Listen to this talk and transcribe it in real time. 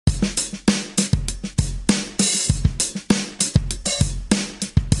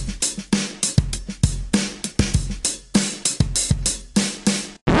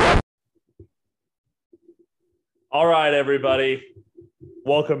All right, everybody.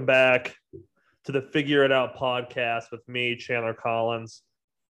 Welcome back to the Figure It Out podcast with me, Chandler Collins,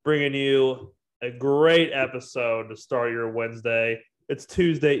 bringing you a great episode to start your Wednesday. It's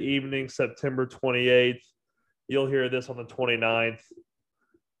Tuesday evening, September 28th. You'll hear this on the 29th.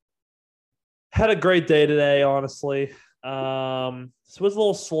 Had a great day today, honestly. This was a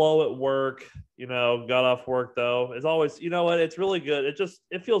little slow at work. Got off work, though. As always, you know what? It's really good.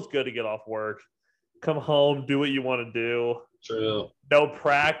 It feels good to get off work. Come home, do what you want to do. True. No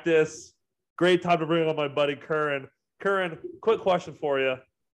practice. Great time to bring on my buddy Curran. Curran, quick question for you.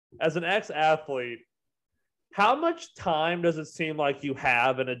 As an ex-athlete, how much time does it seem like you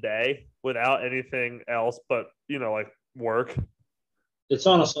have in a day without anything else but, like work? It's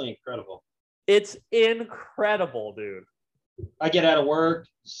honestly incredible. It's incredible, dude. I get out of work,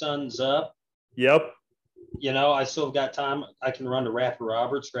 sun's up. Yep. I still got time. I can run to Rapid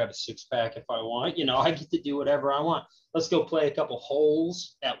Roberts, grab a six-pack if I want. I get to do whatever I want. Let's go play a couple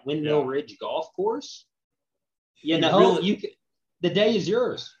holes at Windmill Ridge Golf Course. The day is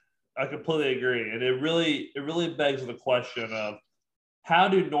yours. I completely agree. And it really begs the question of how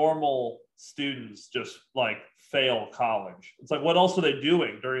do normal students just fail college? It's like, what else are they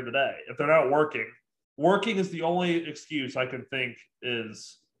doing during the day if they're not working? Working is the only excuse I can think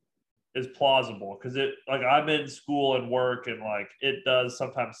is plausible, because I'm in school and work and it does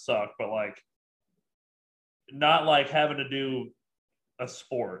sometimes suck, but not having to do a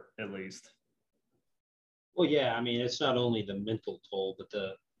sport at least. Well, yeah, it's not only the mental toll, but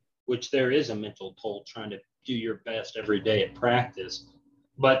which there is a mental toll trying to do your best every day at practice,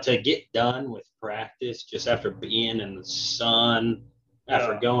 but to get done with practice just after being in the sun,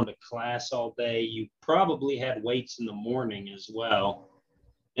 after going to class all day, you probably had weights in the morning as well.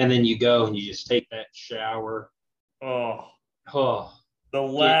 And then you go and you just take that shower. The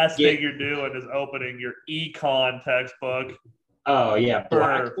last thing you're doing is opening your econ textbook. Oh, yeah.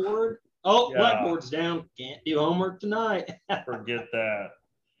 Blackboard? Blackboard's down. Can't do homework tonight. Forget that.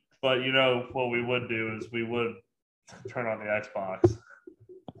 But what we would do is we would turn on the Xbox.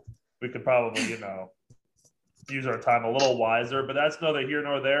 We could probably, use our time a little wiser, but that's neither here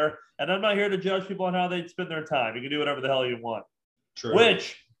nor there. And I'm not here to judge people on how they spend their time. You can do whatever the hell you want. True.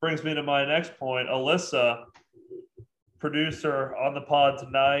 Which brings me to my next point. Alyssa, producer on the pod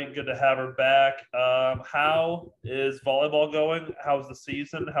tonight. Good to have her back. How is volleyball going? How's the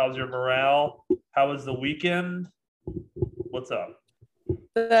season? How's your morale? How was the weekend? What's up?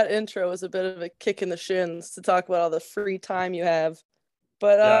 That intro was a bit of a kick in the shins to talk about all the free time you have.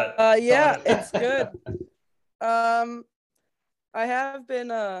 But it's good. I have been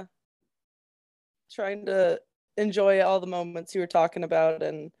trying to enjoy all the moments you were talking about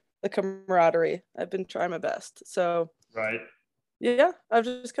and the camaraderie. I've been trying my best. So right. Yeah, I've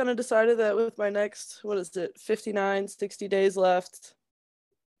just kind of decided that with my next, 59, 60 days left,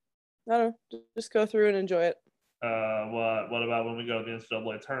 I don't know, just go through and enjoy it. What about when we go to the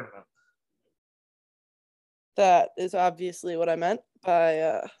NCAA tournament? That is obviously what I meant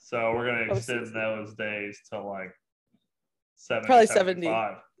by so we're gonna extend those days to 70, probably 75.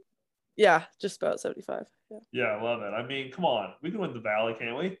 70. Yeah, just about 75. Yeah, I love it. Come on, we can win the Valley,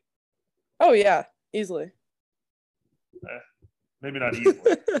 can't we? Oh yeah, easily. Maybe not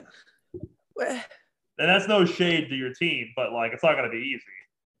easily. And that's no shade to your team, but it's not gonna be easy.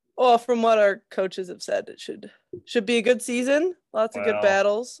 Well, from what our coaches have said, it should be a good season. Lots of good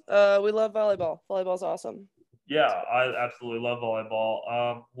battles. We love volleyball. Volleyball's awesome. Yeah, I absolutely love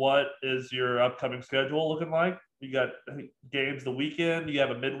volleyball. What is your upcoming schedule looking like? You got games the weekend? Do you have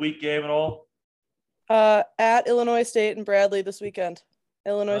a midweek game at all? At Illinois State and Bradley this weekend.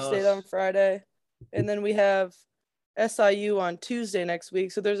 Illinois State on Friday. And then we have SIU on Tuesday next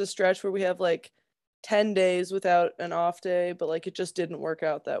week. So there's a stretch where we have 10 days without an off day, but it just didn't work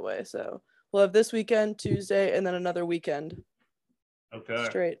out that way. So we'll have this weekend, Tuesday, and then another weekend. Okay.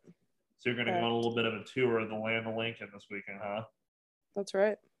 Straight. So you're going to go on a little bit of a tour of the land of Lincoln this weekend, huh? That's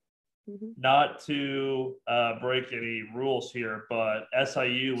right. Mm-hmm. Not to break any rules here, but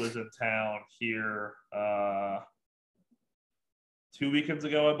SIU was in town here 2 weekends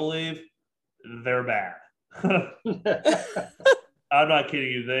ago, I believe. They're bad. I'm not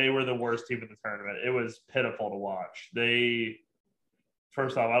kidding you. They were the worst team in the tournament. It was pitiful to watch.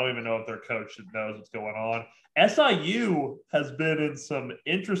 First off, I don't even know if their coach knows what's going on. SIU has been in some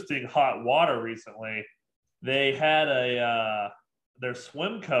interesting hot water recently. They had their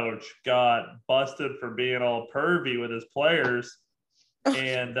swim coach got busted for being all pervy with his players.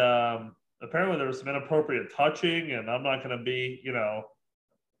 And apparently there was some inappropriate touching, and I'm not going to be,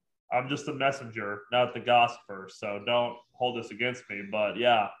 I'm just a messenger, not the gossiper. So don't hold this against me. But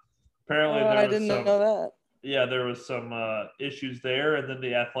yeah, apparently I didn't know that. yeah, there was some issues there, and then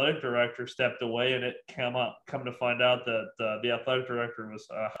the athletic director stepped away, and it come to find out that the athletic director was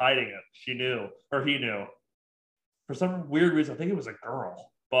hiding it. She knew, or he knew, for some weird reason. I think it was a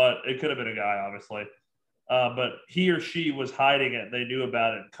girl, but it could have been a guy, obviously. But he or she was hiding it, and they knew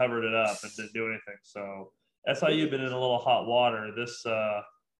about it and covered it up and didn't do anything. So SIU been in a little hot water.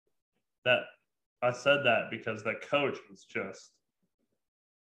 That I said that because the coach was just.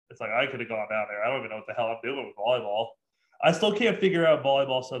 It's like I could have gone down there. I don't even know what the hell I'm doing with volleyball. I still can't figure out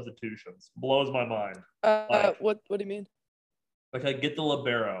volleyball substitutions. Blows my mind. What do you mean? Like I get the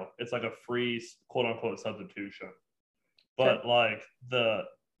libero. It's like a free quote unquote substitution. But like the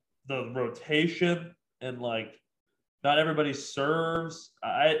rotation and like not everybody serves.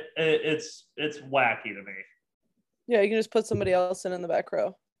 It's wacky to me. Yeah, you can just put somebody else in the back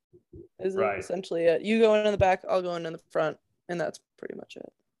row. Is Right. essentially it. You go in the back, I'll go in the front, and that's pretty much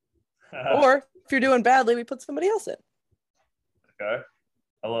it. Or if you're doing badly, we put somebody else in. Okay.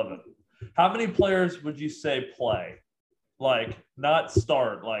 I love it. How many players would you say play? Like, not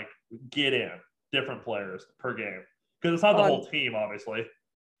start, like, get in. Different players per game. Because it's not the whole team, obviously.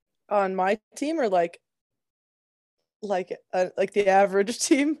 On my team or like the average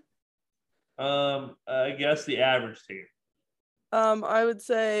team? I guess the average team. I would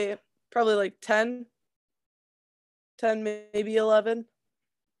say probably like 10, maybe 11.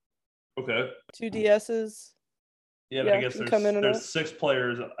 Okay. 2 DSs. Yeah, but I guess there's 6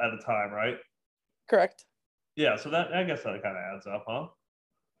 players at a time, right? Correct. Yeah, so I guess that kind of adds up, huh?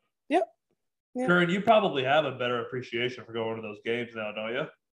 Yep. Yeah. Curran, you probably have a better appreciation for going to those games now, don't you?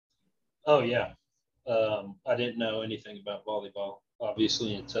 Oh, yeah. I didn't know anything about volleyball,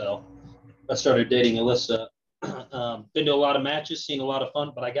 obviously, until I started dating Alyssa. Been to a lot of matches, seen a lot of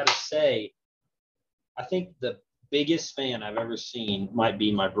fun, but I got to say, I think the biggest fan I've ever seen might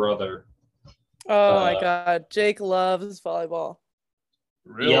be my brother. Oh my God, Jake loves volleyball.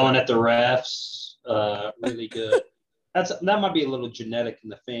 Really? Yelling at the refs, really good. That might be a little genetic in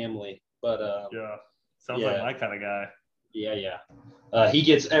the family, but yeah, sounds like my kind of guy. Yeah. He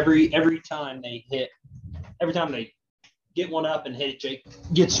gets every time they get one up and hit it, Jake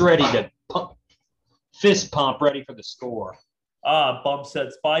gets ready to fist pump, ready for the score. Bump,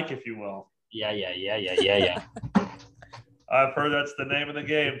 set, spike, if you will. Yeah. I've heard that's the name of the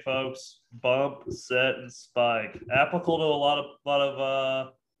game, folks. Bump, set, and spike. Applicable to a lot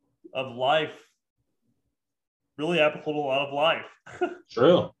of life. Really applicable to a lot of life.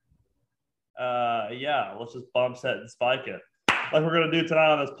 True. Yeah, let's just bump, set, and spike it. Like we're gonna do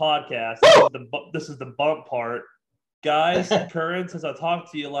tonight on this podcast. This is the bump part. Guys, Curran, since I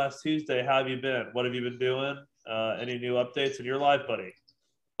talked to you last Tuesday, how have you been? What have you been doing? Any new updates in your life, buddy?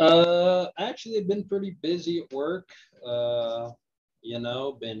 Actually, I've been pretty busy at work.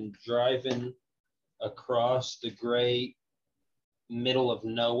 Been driving across the great middle of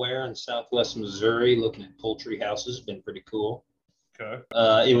nowhere in Southwest Missouri, looking at poultry houses. Been pretty cool. Okay.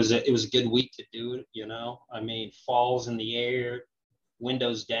 It was a good week to do it. I mean, falls in the air,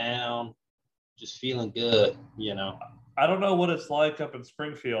 windows down, just feeling good. I don't know what it's like up in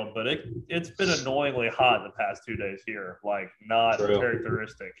Springfield, but it's been annoyingly hot the past 2 days here. Like, not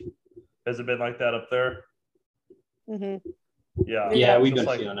characteristic. Has it been like that up there? Mm-hmm. Yeah, we've been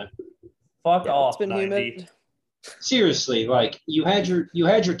feeling it. Fuck off, it's been 90. humid. Seriously, like you had your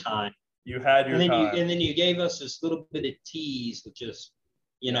time. You had your time. And then you gave us this little bit of tease with just,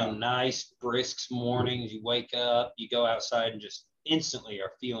 nice brisk mornings. You wake up, you go outside and just instantly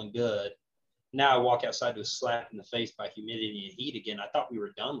are feeling good. Now I walk outside to a slap in the face by humidity and heat again. I thought we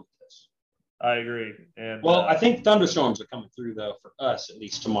were done with this. I agree. And I think thunderstorms are coming through though for us at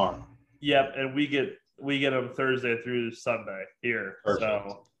least tomorrow. Yep, and we get them Thursday through Sunday here. Perfect.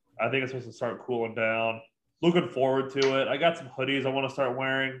 So I think it's supposed to start cooling down. Looking forward to it. I got some hoodies I want to start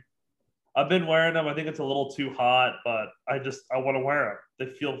wearing. I've been wearing them. I think it's a little too hot, but I want to wear them.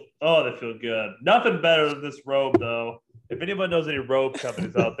 They feel good. Nothing better than this robe though. If anyone knows any robe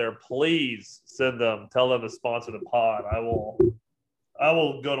companies out there, please send them. Tell them to sponsor the pod. I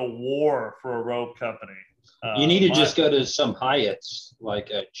will go to war for a robe company. You need to just go to some Hyatt's like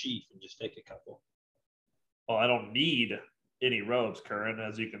a Chief and just take a couple. Well, I don't need any robes, Curran.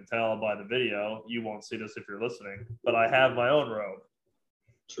 As you can tell by the video, you won't see this if you're listening, but I have my own robe.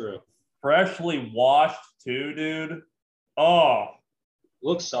 True. Freshly washed too, dude. Oh,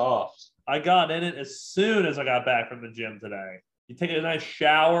 looks soft. I got in it as soon as I got back from the gym today. You take a nice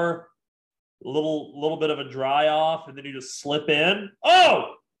shower, a little bit of a dry off, and then you just slip in.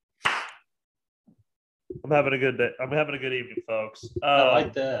 Oh, I'm having a good day. I'm having a good evening, folks. I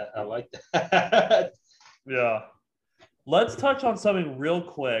like that. Yeah. let's touch on something real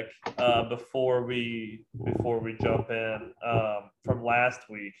quick before we jump in from last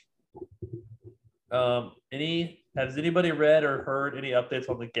week. Has anybody read or heard any updates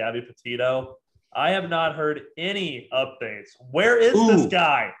on the Gabby Petito? I have not heard any updates. Where is this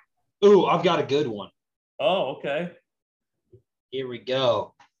guy? Ooh, I've got a good one. Oh, okay. Here we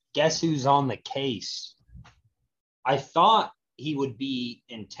go. Guess who's on the case? I thought he would be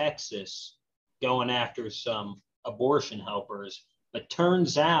in Texas going after some abortion helpers, but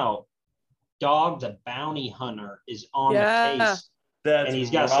turns out Dog the Bounty Hunter is on the case. And he's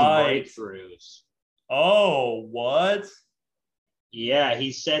got some breakthroughs. Oh, what? Yeah,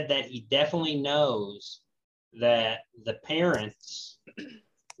 he said that he definitely knows that the parents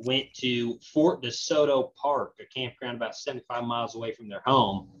went to Fort DeSoto Park, a campground about 75 miles away from their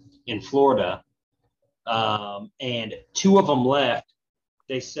home in Florida. And 2 of them left.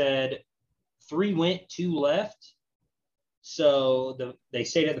 They said 3 went, 2 left. So they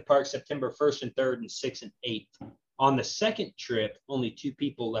stayed at the park September 1st and 3rd and 6th and 8th. On the second trip, only 2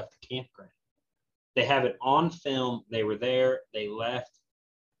 people left the campground. They have it on film. They were there. They left.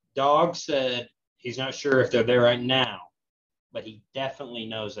 Dog said he's not sure if they're there right now, but he definitely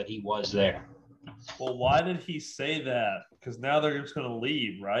knows that he was there. Well, why did he say that? Because now they're just going to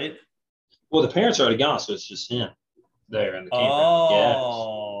leave, right? Well, the parents are already gone, so it's just him there in the campground.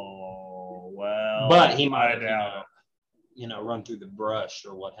 Oh, well. But he might have, run through the brush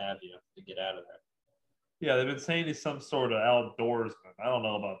or what have you to get out of there. Yeah, they've been saying he's some sort of outdoorsman. I don't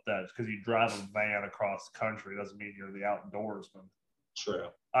know about that. Just because you drive a van across the country doesn't mean you're the outdoorsman. True.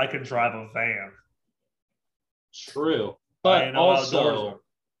 I can drive a van. True. But also,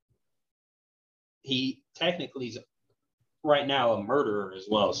 he technically is right now a murderer as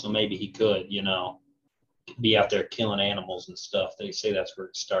well. So maybe he could, be out there killing animals and stuff. They say that's where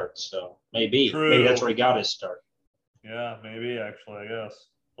it starts. So maybe that's where he got his start. Yeah, maybe actually, I guess.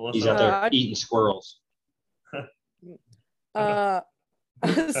 He's out there eating squirrels.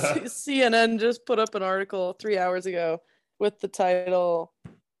 CNN just put up an article 3 hours ago with the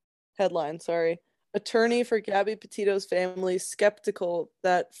headline, attorney for Gabby Petito's family skeptical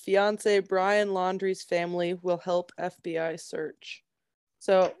that fiance Brian Laundrie's family will help FBI search.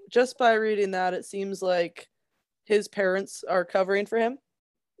 So just by reading that, it seems like his parents are covering for him,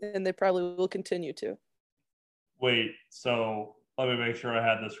 and they probably will continue to. Wait, so let me make sure I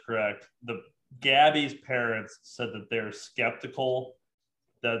had this correct. Gabby's parents said that they're skeptical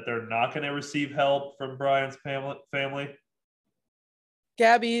that they're not going to receive help from Brian's family.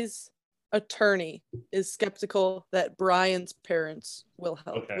 Gabby's attorney is skeptical that Brian's parents will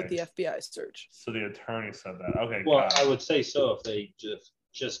help with the FBI search. So the attorney said that. Okay. Well, I would say so if they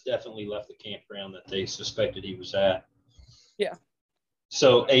just definitely left the campground that they suspected he was at. Yeah.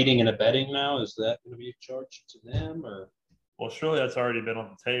 So aiding and abetting now, is that going to be a charge to them or? Well, surely that's already been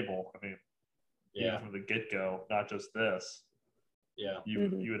on the table. I mean, yeah, from the get-go, not just this. Yeah.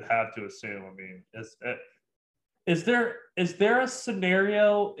 You would have to assume. I mean, is there a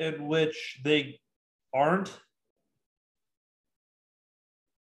scenario in which they aren't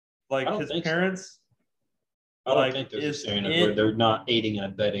like his parents? I don't think there's a scenario where they're not aiding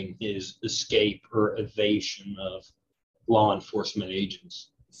and abetting his escape or evasion of law enforcement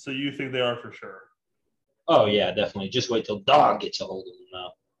agents. So you think they are for sure? Oh yeah, definitely. Just wait till Dog gets a hold of them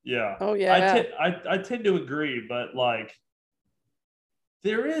now. Yeah. Oh yeah. I tend to agree, but like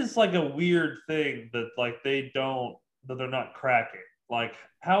there is like a weird thing that like they're not cracking. Like,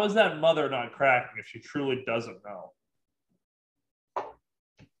 how is that mother not cracking if she truly doesn't know?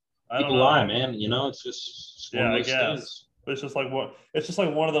 People lie, man. It's just one of those things. But it's just like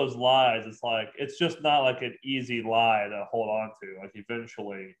one of those lies. It's like it's just not like an easy lie to hold on to. Like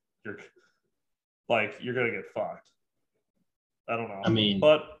eventually you're gonna get fucked. I don't know. I mean,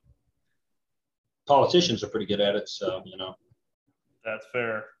 but politicians are pretty good at it, so that's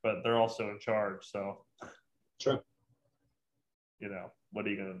fair. But they're also in charge, so true. What are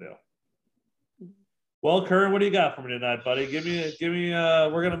you gonna do? Well, Curran, what do you got for me tonight, buddy? Give me.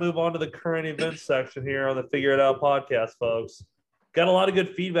 We're gonna move on to the current events section here on the Figure It Out podcast, folks. Got a lot of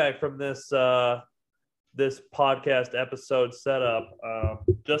good feedback from this podcast episode setup.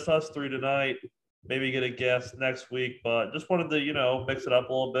 Just us 3 tonight. Maybe get a guest next week, but just wanted to mix it up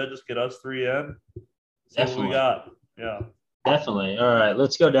a little bit. Just get us 3 in. See what we got. Yeah. Definitely. All right,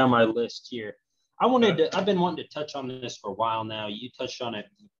 let's go down my list here. I've been wanting to touch on this for a while now. You touched on it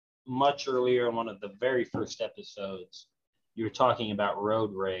much earlier in one of the very first episodes. You were talking about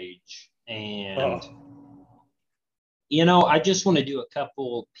road rage, and I just want to do a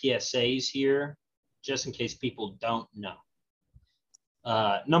couple PSAs here just in case people don't know.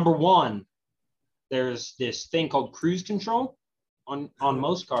 Number one, there's this thing called cruise control on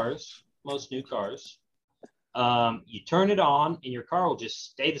most cars, most new cars. You turn it on and your car will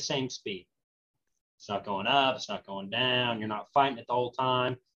just stay the same speed. It's not going up, it's not going down. You're not fighting it the whole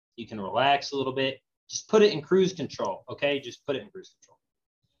time. You can relax a little bit. Just put it in cruise control, okay? Just put it in cruise control.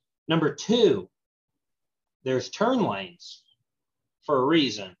 Number 2, there's turn lanes for a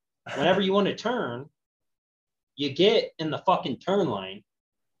reason. Whenever you want to turn, you get in the fucking turn lane,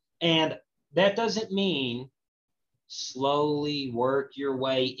 and that doesn't mean slowly work your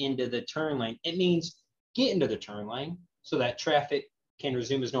way into the turn lane. It means get into the turn lane so that traffic can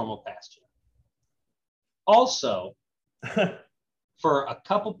resume as normal past you. Also, for a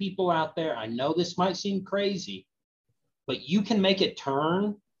couple people out there, I know this might seem crazy, but you can make it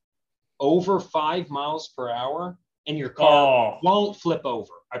turn over 5 miles per hour and your car won't flip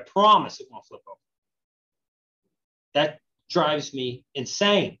over. I promise it won't flip over. That drives me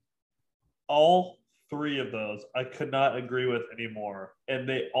insane. All 3 of those I could not agree with anymore. And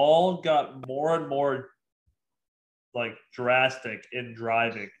they all got more and more like drastic in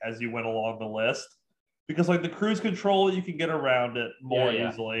driving as you went along the list. Because like the cruise control, you can get around it more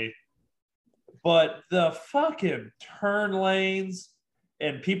easily. But the fucking turn lanes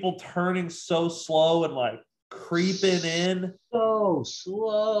and people turning so slow and like creeping in so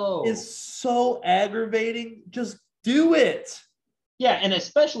slow is so aggravating. Just do it. Yeah, and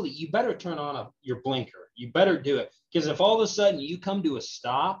especially you better turn on your blinker. You better do it. Because if all of a sudden you come to a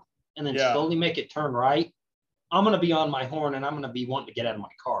stop and then slowly make it turn right, I'm going to be on my horn and I'm going to be wanting to get out of my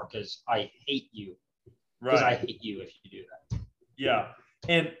car because I hate you. Because I hate you if you do that. Yeah.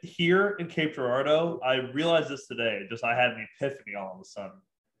 And here in Cape Girardeau, I realized this today. I had an epiphany all of a sudden.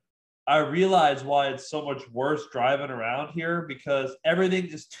 I realized why it's so much worse driving around here because everything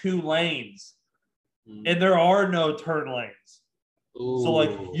is 2 lanes and there are no turn lanes. Ooh. So like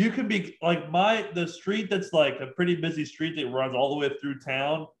you could be like the street that's like a pretty busy street that runs all the way through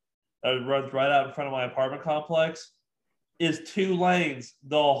town, that runs right out in front of my apartment complex, is 2 lanes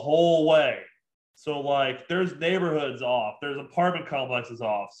the whole way. So like there's neighborhoods off, there's apartment complexes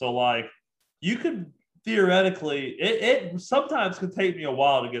off. So like you could theoretically, it sometimes can take me a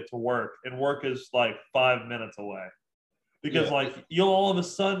while to get to work, and work is like 5 minutes away. Because like you'll all of a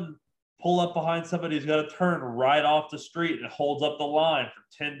sudden pull up behind somebody who's got to turn right off the street and holds up the line for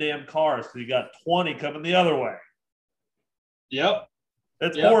 10 damn cars because you got 20 coming the other way. Yep.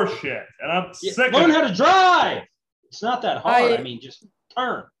 It's horseshit. And I'm sick Learn of it. how to drive. It's not that hard. I mean, just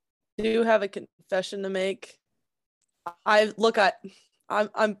turn. Do have a confession to make. I've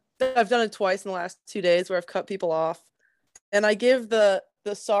done it twice in the last 2 days where I've cut people off, and I give the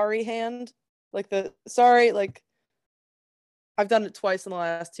sorry hand, like the sorry, like I've done it twice in the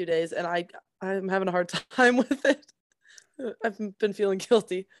last 2 days, and I'm having a hard time with it. I've been feeling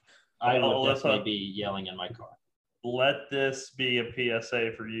guilty. I will definitely be yelling in my car. Let this be a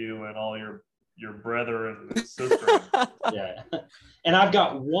PSA for you and all your brethren and sisters. Yeah. And I've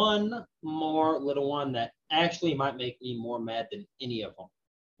got one more little one that actually might make me more mad than any of them.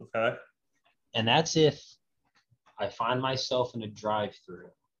 Okay. And that's if I find myself in a drive-through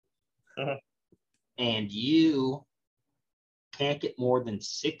and you can't get more than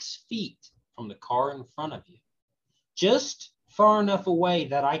 6 feet from the car in front of you. Just far enough away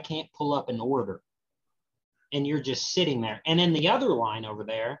that I can't pull up and order. And you're just sitting there. And in the other line over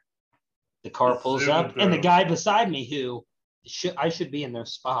there, the car pulls up, and the guy beside me who I should be in their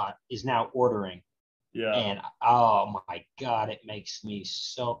spot is now ordering. Yeah. And oh my God, it makes me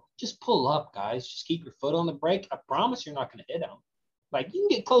so. Just pull up, guys. Just keep your foot on the brake. I promise you're not going to hit them. Like you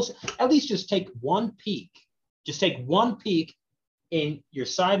can get closer. At least just take one peek. Just take one peek in your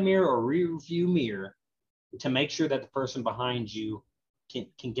side mirror or rear view mirror to make sure that the person behind you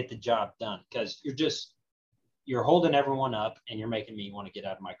can get the job done. Because you're holding everyone up and you're making me want to get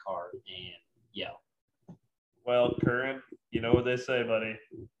out of my car and yell. Well, Curran, you know what they say, buddy.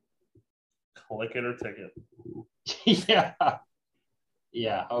 Click it or ticket. Yeah.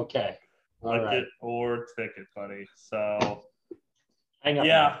 Yeah, okay. Click it or ticket, buddy. So, hang up.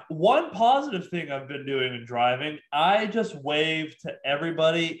 Yeah, one positive thing I've been doing in driving, I just wave to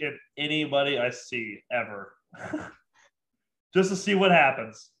everybody and anybody I see ever. Just to see what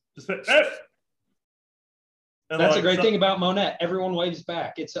happens. Just say, hey! That's a great thing about Monette. Everyone waves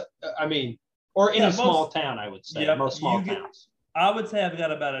back. Or in a small town, I would say. Most small towns. I would say I've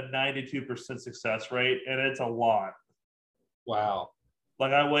got about a 92% success rate, and it's a lot. Wow.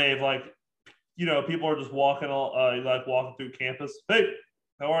 Like I wave, people are just walking through campus. Hey,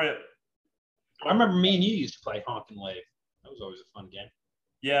 how are you? I remember me and you used to play honk and wave. That was always a fun game.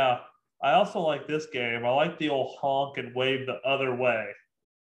 Yeah. I also like this game. I like the old honk and wave the other way.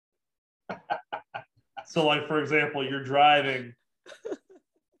 So, like, for example, you're driving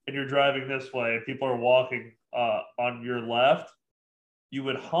and you're driving this way, people are walking on your left, you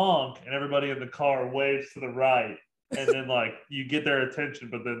would honk and everybody in the car waves to the right. And then, like, you get their attention,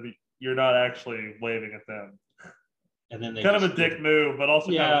 but then you're not actually waving at them. And then they kind of a dick move, but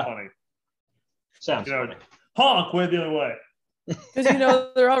also kind of funny. Sounds funny. Honk, wave the other way. Because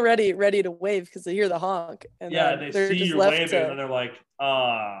they're already ready to wave because they hear the honk. And and they see just you waving, and they're like,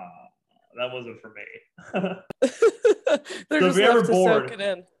 that wasn't for me. They're just left to soak it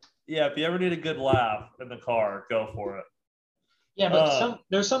in. Yeah, if you ever need a good laugh in the car, go for it. Yeah, but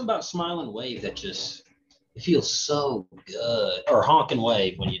there's something about smile and wave that just it feels so good. Or honk and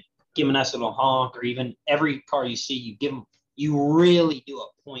wave when you give them a nice little honk, or even every car you see, you really do a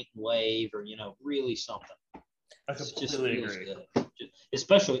point and wave, or really something. I completely agree.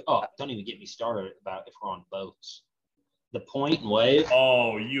 Especially, don't even get me started about if we're on boats. The point and wave.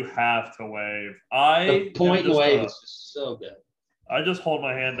 Oh, you have to wave. The point and wave is just so good. I just hold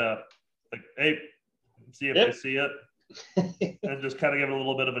my hand up, like, hey, see if they see it, and just kind of give it a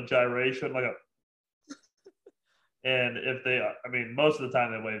little bit of a gyration, and if they, most of the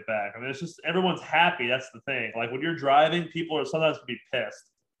time they wave back. It's just everyone's happy. That's the thing. Like when you're driving, people are sometimes gonna be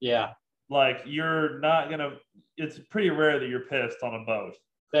pissed. Yeah. Like you're not gonna. It's pretty rare that you're pissed on a boat.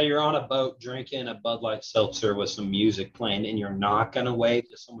 That you're on a boat drinking a Bud Light seltzer with some music playing, and you're not gonna wave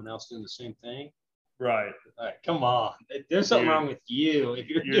to someone else doing the same thing. Right. All right, come on. There's something wrong with you if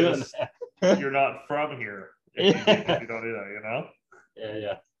you're doing that. You're not from here if you don't do that,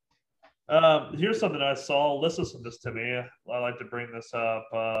 Yeah. Here's something I saw. Alyssa sent this to me. I like to bring this up.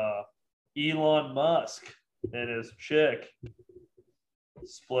 Elon Musk and his chick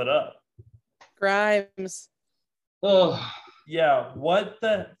split up. Grimes. Oh. Yeah.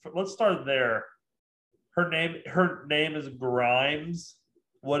 Let's start there. Her name is Grimes.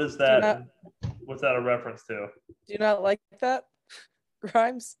 What is that? What's that a reference to? Do you not like that,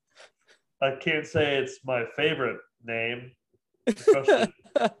 Grimes? I can't say it's my favorite name. Especially,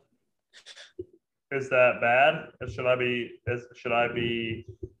 is that bad? Should I be?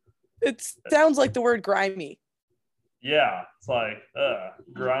 It sounds like the word grimy. Yeah, it's like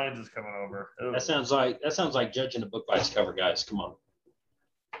Grimes is coming over. Ugh. That sounds like judging a book by its cover, guys. Come on.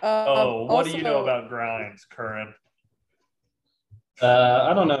 What do you know about Grimes, Curran?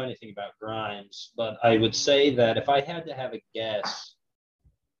 I don't know anything about Grimes, but I would say that if I had to have a guess,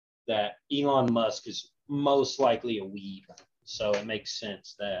 that Elon Musk is most likely a weeb. So it makes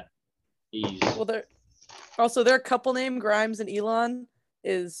sense that he's... Well, their couple name, Grimes and Elon,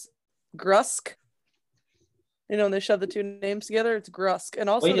 is Grusk. When they shove the two names together, it's Grusk. And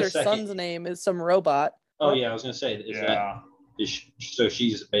also their son's name is some robot. Oh, yeah, I was going to say, so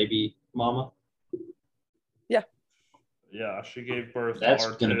she's a baby mama? Yeah. Yeah, she gave birth to That's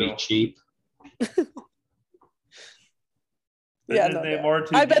R2. going to be cheap. Yeah,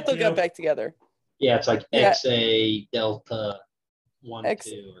 I bet they'll get back together. Yeah, it's like XA Delta 1 2 or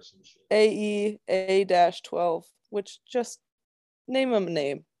some shit. AE-A-12, which just name them a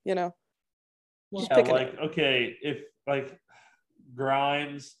name, Just pick a name. Okay, if like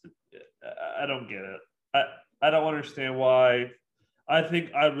Grimes, I don't get it. I don't understand why. I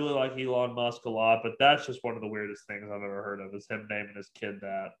think I really like Elon Musk a lot, but that's just one of the weirdest things I've ever heard of is him naming his kid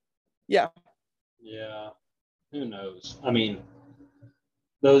that. Yeah. Yeah. Who knows?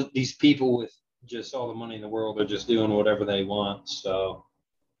 These people with just all the money in the world are just doing whatever they want. So,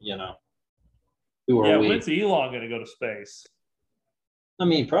 who are we? When's Elon going to go to space?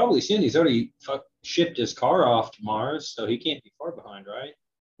 Probably soon. He's already shipped his car off to Mars, so he can't be far behind, right?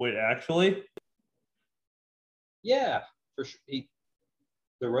 Wait, actually? Yeah, for sure.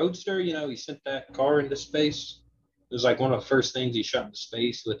 The Roadster, he sent that car into space. It was like one of the first things he shot into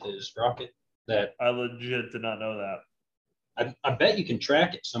space with his rocket. That I legit did not know that. I bet you can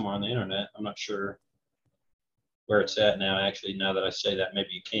track it somewhere on the internet. I'm not sure where it's at now. Actually, now that I say that, maybe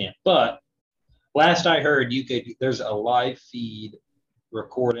you can't. But last I heard, there's a live feed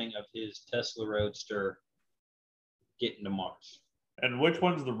recording of his Tesla Roadster getting to Mars. And which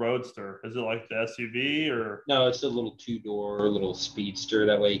one's the Roadster? Is it like the SUV or? No, it's a little 2-door, little speedster.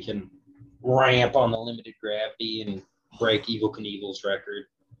 That way you can ramp on the limited gravity and break Evel Knievel's record.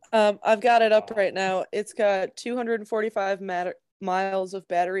 I've got it up right now. It's got 245 miles of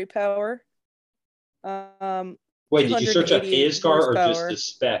battery power. Wait, did you search up his car or just the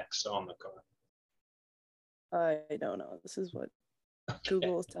specs on the car? I don't know. This is what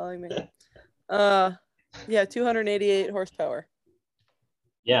Google is telling me. 288 horsepower.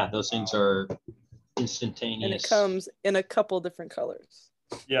 Yeah, those things are instantaneous. And it comes in a couple different colors.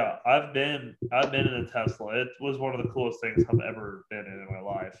 Yeah, I've been in a Tesla. It was one of the coolest things I've ever been in my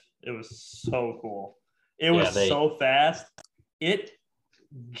life. It was so cool. It was so fast. It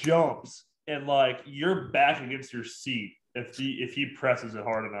jumps and like you're back against your seat if he presses it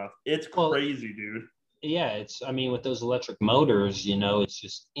hard enough. It's crazy, dude. Yeah, I mean, with those electric motors, it's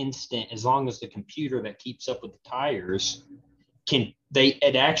just instant. As long as the computer that keeps up with the tires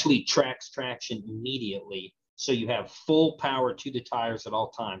it actually tracks traction immediately. So you have full power to the tires at all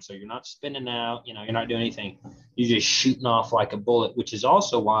times. So you're not spinning out, you're not doing anything. You're just shooting off like a bullet, which is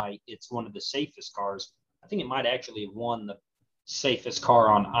also why it's one of the safest cars. I think it might actually have won the safest car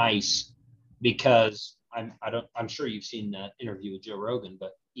on ice because I'm sure you've seen the interview with Joe Rogan,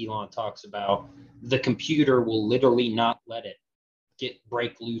 but Elon talks about the computer will literally not let it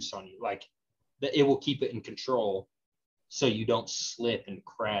break loose on you. Like it will keep it in control so you don't slip and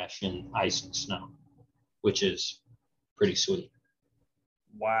crash in ice and snow, which is pretty sweet.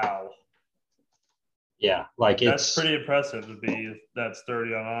 Wow. Yeah, like that's pretty impressive to be that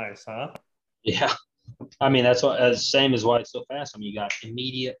sturdy on ice, huh? Yeah. I mean, that's same as why it's so fast. I mean, you got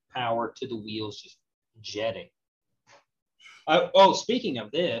immediate power to the wheels just jetting. Speaking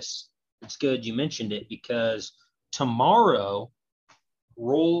of this, it's good you mentioned it because tomorrow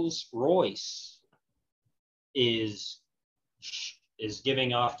Rolls-Royce is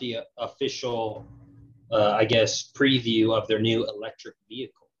giving off the official, I guess, preview of their new electric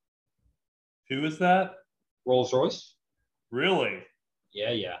vehicle. Who is that? Rolls-Royce. Really?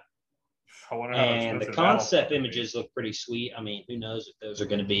 Yeah. I wonder how and the concept images look pretty sweet. I mean, who knows if those are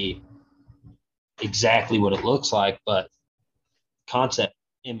going to be exactly what it looks like, but concept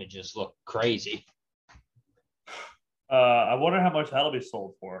images look crazy. I wonder how much that'll be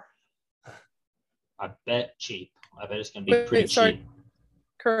sold for. I bet cheap. I bet it's going to be pretty cheap.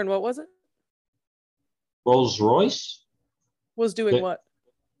 Curran, what was it? Rolls-Royce was doing what?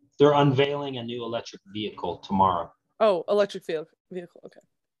 They're unveiling a new electric vehicle tomorrow. Oh, electric vehicle. Okay.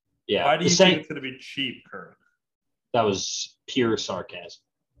 Yeah. Why do you think it's going to be cheap, Curran? That was pure sarcasm.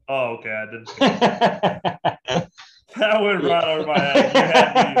 Oh, okay. I didn't think that went right over my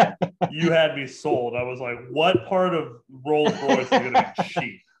head. You had me sold. I was like, what part of Rolls-Royce is going to be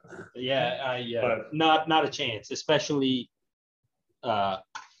cheap? Yeah. Not a chance, especially,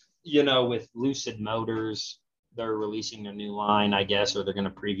 with Lucid Motors. They're releasing their new line, I guess, or they're going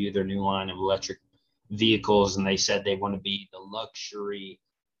to preview their new line of electric vehicles. And they said they want to be the luxury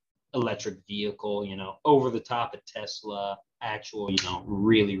electric vehicle, over the top of Tesla, actual,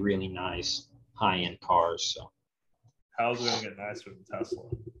 really, really nice high-end cars. So how's it going to get nicer than Tesla?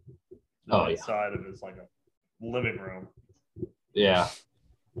 The inside of it is like a living room. Yeah.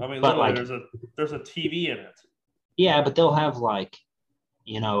 I mean, literally, there's a TV in it. Yeah, but they'll have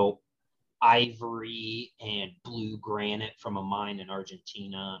ivory and blue granite from a mine in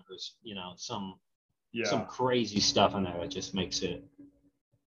Argentina, or some crazy stuff in there that just makes it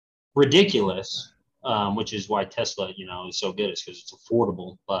ridiculous. Which is why Tesla, is so good. It's because it's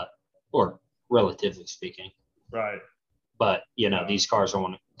affordable, or relatively speaking. Right. But these cars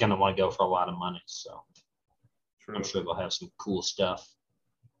are gonna want to go for a lot of money, so true. I'm sure they'll have some cool stuff.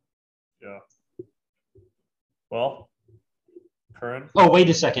 Yeah. Well, Curran? Oh, wait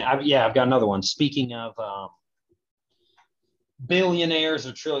a second. I've got another one. Speaking of billionaires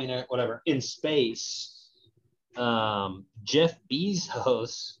or trillionaires, whatever, in space, Jeff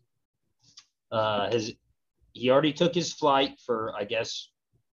Bezos he already took his flight for, I guess,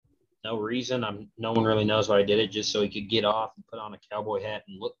 no reason. No one really knows why he did it, just so he could get off and put on a cowboy hat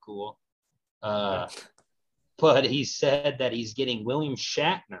and look cool. But he said that he's getting William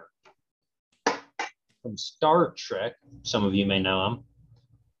Shatner from Star Trek, some of you may know him,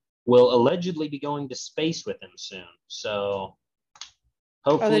 will allegedly be going to space with him soon. So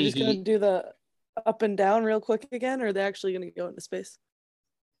hopefully are they just going to do the up and down real quick again, or are they actually going to go into space?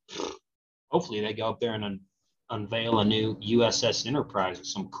 Hopefully they go up there and unveil a new USS Enterprise or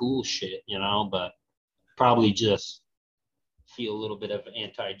some cool shit, but probably just feel a little bit of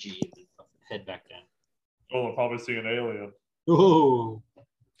anti-G and head back down. Oh, they'll probably see an alien. Ooh.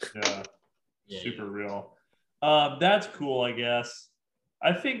 Yeah. Super real. That's cool, I guess.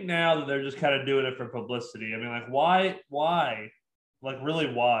 I think now that they're just kind of doing it for publicity. I mean, like, why? Like,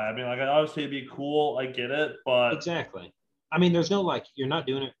 really, why? I mean, like, obviously it'd be cool. I get it, but exactly. I mean, there's no you're not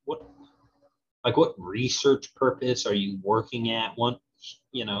doing it. What research purpose are you working at?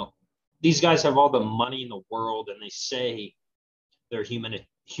 These guys have all the money in the world, and they say they're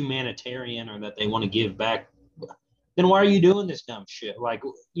humanitarian or that they want to give back. Then why are you doing this dumb shit? Like,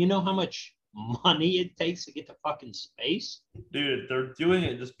 how much money it takes to get to fucking space? Dude, they're doing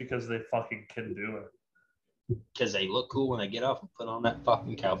it just because they fucking can do it. Because they look cool when they get off and put on that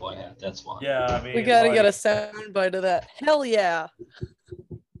fucking cowboy hat. That's why. Yeah, I mean, we gotta get a sound bite of that. Hell yeah.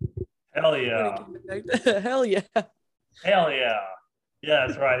 Hell when yeah. he came back. Hell yeah. Hell yeah. Yeah,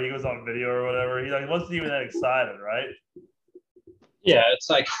 that's right. He goes on video or whatever. He wasn't even that excited, right? Yeah, it's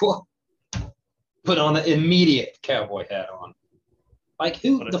like, what? Put on the immediate cowboy hat on. Like,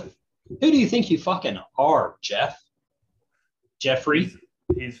 who do you think you fucking are, Jeffrey?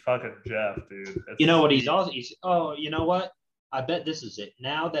 He's fucking Jeff, dude. You know what he's also? You know what? I bet this is it.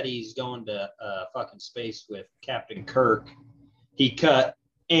 Now that he's going to fucking space with Captain Kirk, he cut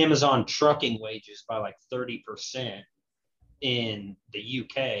Amazon trucking wages by like 30% in the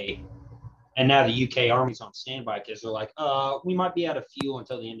UK. And now the UK Army's on standby because they're like, we might be out of fuel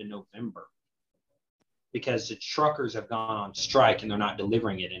until the end of November because the truckers have gone on strike and they're not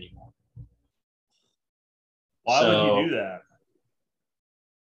delivering it anymore. Why would he do that?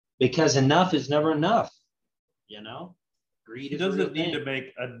 Because enough is never enough, you know? Greed he is doesn't need to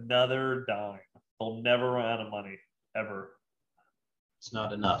make another dime. He'll never run out of money, ever. It's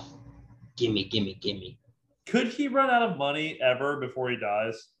not enough. Gimme. Could he run out of money ever before he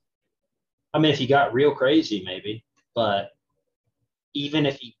dies? I mean, if he got real crazy, maybe. But even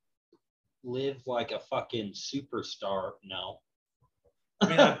if he lived like a fucking superstar, no. I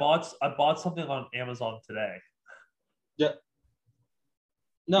mean, I bought something on Amazon today. Yeah.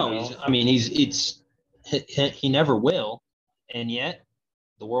 No, you know? He never will, and yet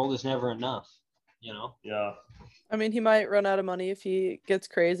the world is never enough, you know? Yeah. I mean, he might run out of money if he gets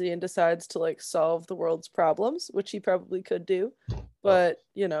crazy and decides to like solve the world's problems, which he probably could do. But,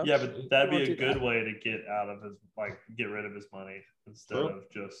 you know. Yeah, but that'd be a good way to get out of his, like, get rid of his money instead of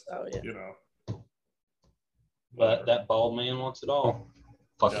just, you know. But that bald man wants it all.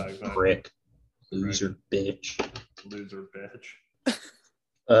 Fucking prick. Loser bitch.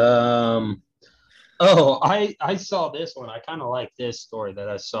 I saw this one. I kind of like this story that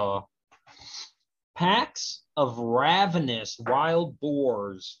I saw. Packs of ravenous wild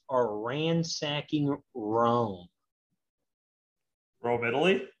boars are ransacking Rome. Rome,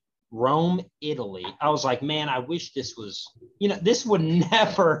 Italy. I was like, man, I wish this was, this would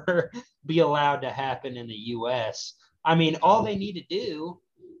never be allowed to happen in the U.S. I mean, all they need to do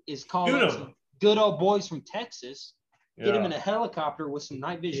is call some good old boys from Texas, get them in a helicopter with some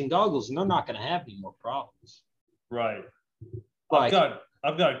night vision goggles, and they're not going to have any more problems. Right. Like,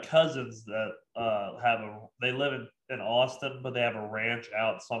 I've got cousins that they live in Austin, but they have a ranch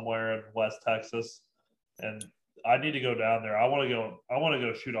out somewhere in West Texas, and I need to go down there. I want to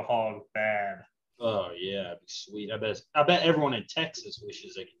go shoot a hog bad. Oh yeah, it'd be sweet. I bet everyone in Texas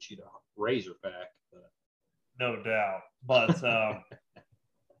wishes they could shoot a razorback. But... No doubt, but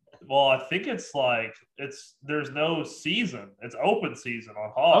well, I think there's no season. It's open season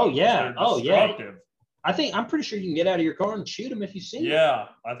on hogs. Oh yeah. I'm pretty sure you can get out of your car and shoot them if you see them. Yeah,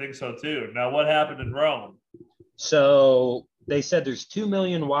 I think so too. Now, what happened in Rome? So they said there's 2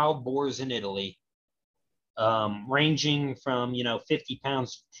 million wild boars in Italy, ranging from 50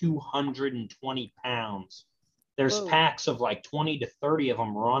 pounds to 220 pounds. There's packs of like 20 to 30 of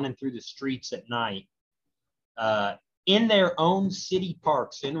them running through the streets at night. In their own city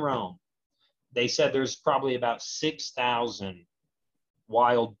parks in Rome, they said there's probably about 6,000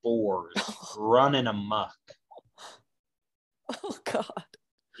 wild boars running amok. Oh God.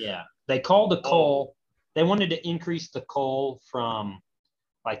 Yeah. They called the cull. They wanted to increase the cull from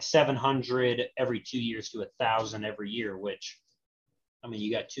like 700 every 2 years to 1,000 every year, which, I mean,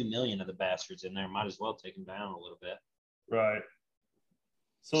 you got 2 million of the bastards in there. Might as well take them down a little bit. Right.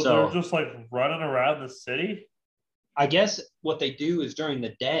 So they're just like running around the city? I guess what they do is during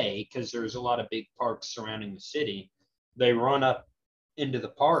the day, because there's a lot of big parks surrounding the city, they run up into the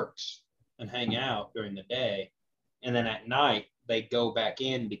parks and hang out during the day. And then at night, they go back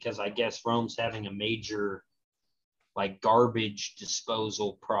in because I guess Rome's having a major like garbage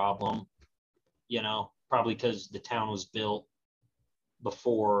disposal problem, probably because the town was built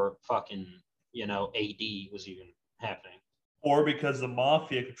before fucking, AD was even happening. Or because the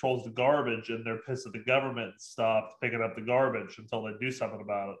mafia controls the garbage and they're pissed at the government stopped picking up the garbage until they do something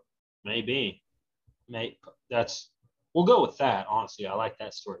about it. Maybe. We'll go with that, honestly. I like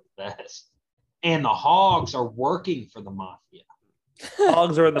that story the best. And the hogs are working for the mafia.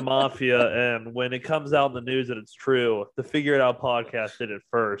 Hogs are in the mafia, and when it comes out in the news that it's true, the Figure It Out podcast did it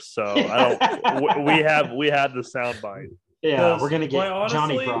first. So we had the soundbite. Yeah, we're gonna get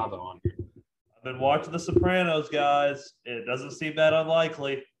Johnny Bravo on here. I've been watching The Sopranos, guys. It doesn't seem that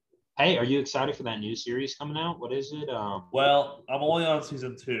unlikely. Hey, are you excited for that new series coming out? What is it? Well, I'm only on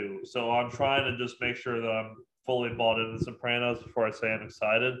season 2, so I'm trying to just make sure that I'm fully bought into The Sopranos before I say I'm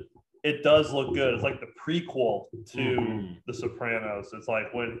excited. It does look good. It's like the prequel to The Sopranos. It's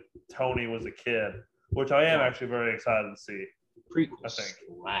like when Tony was a kid, which I am actually very excited to see. Prequel, I think.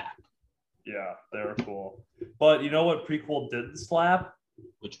 Slap. Yeah, they were cool. But you know what prequel didn't slap?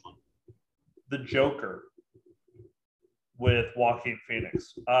 Which one? The Joker with Joaquin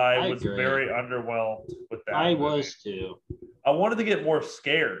Phoenix. I was agree. very underwhelmed with that. I movie. was too. I wanted to get more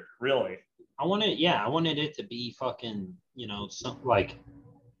scared, really. I wanted it to be fucking, something like,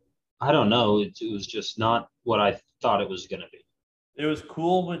 I don't know. It was just not what I thought it was gonna be. It was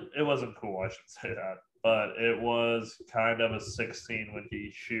cool, but it wasn't cool. I should say that. But it was kind of a 16 when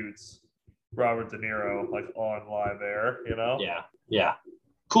he shoots Robert De Niro like on live air. Yeah.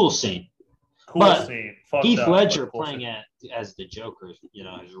 Cool scene. Cool But scene. Fucked Heath up, Ledger but cool playing scene. as the Joker,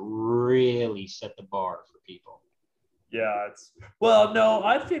 has really set the bar for people. Yeah, no.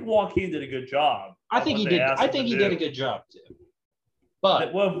 I think Joaquin did a good job. I think he did. I think he did a good job too. But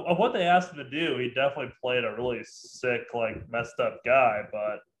of what they asked him to do, he definitely played a really sick, like messed up guy.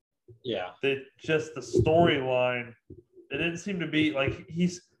 But yeah, the storyline, it didn't seem to be like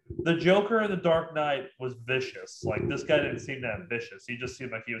the Joker in the Dark Knight was vicious. Like this guy didn't seem that vicious. He just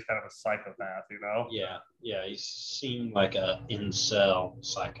seemed like he was kind of a psychopath, Yeah, he seemed like a incel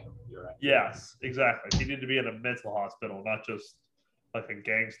psycho. You're right. Yes, exactly. He needed to be in a mental hospital, not just like a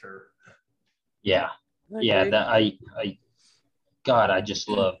gangster. Yeah, I just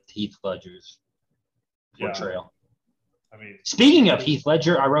loved Heath Ledger's portrayal. I mean, speaking of Heath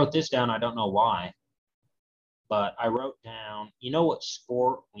Ledger, I wrote this down. I don't know why, but I wrote down, you know what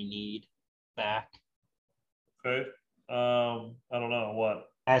sport we need back? Okay. I don't know what.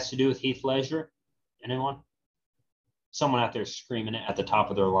 Has to do with Heath Ledger? Anyone? Someone out there screaming it at the top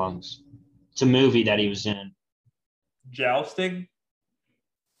of their lungs. It's a movie that he was in. Jousting?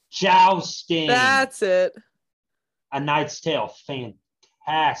 Jousting. That's it. A Knight's Tale.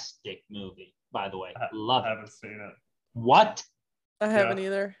 Fantastic movie, by the way. Love it. I haven't seen it. What? I haven't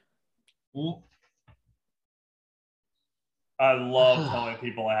either. I love telling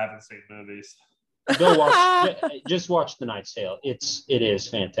people I haven't seen movies. Go watch. Just watch The Knight's Tale. It is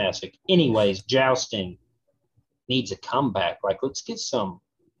fantastic. Anyways, Jousting needs a comeback. Like, let's get some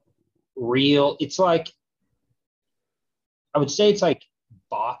real. It's like, I would say it's like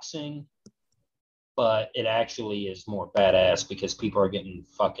boxing, but it actually is more badass because people are getting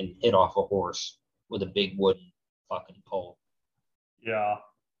fucking hit off a horse with a big wooden fucking pole. Yeah.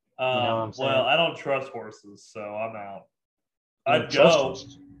 You know what I'm saying? Well, I don't trust horses, so I'm out. I'd go.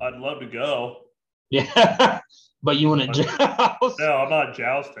 I'd love to go. Yeah, but you want to joust? No, I'm not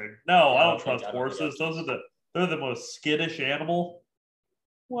jousting. No, I don't trust horses. They're the most skittish animal.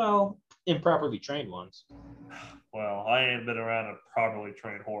 Well, improperly trained ones. Well, I ain't been around a properly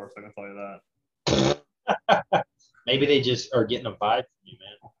trained horse. I can tell you that. Maybe they just are getting a vibe from you,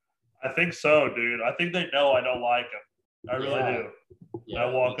 man. I think so, dude. I think they know I don't like them. I really do. Yeah,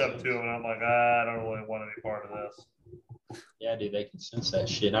 I walk up to them and I'm like, I don't really want any part of this. Yeah, dude, they can sense that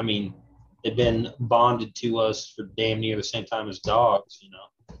shit. I mean, they've been bonded to us for damn near the same time as dogs,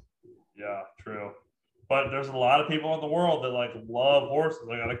 Yeah, true. But there's a lot of people in the world that like love horses.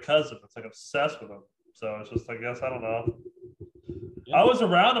 I got a cousin that's like obsessed with them. So it's just, I guess, I don't know. Yeah. I was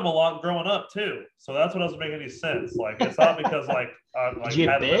around them a lot growing up too. So that's what doesn't make any sense. Like, it's not because like I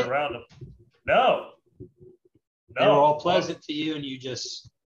haven't been around them. No. They were all pleasant to you and you just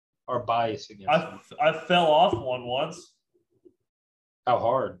are biased against them. I fell off one once. How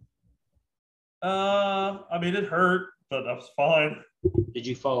hard? I mean, it hurt, but I was fine. Did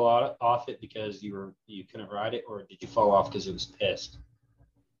you fall off it because you couldn't ride it, or did you fall off because it was pissed?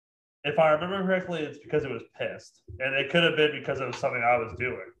 If I remember correctly, it's because it was pissed, and it could have been because it was something I was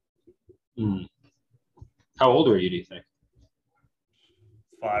doing. How old were you? Do you think?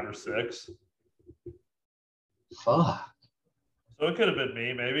 5 or 6. Fuck. So it could have been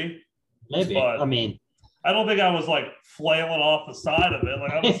me, maybe. Maybe. But I mean, I don't think I was like flailing off the side of it.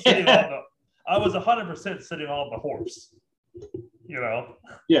 Like I was sitting on I was 100% sitting on the horse. Yeah. So,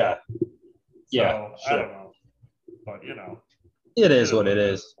 yeah. Sure. I don't know. But it is what it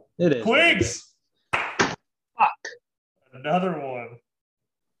is. It is. Quinks! Fuck. Another one.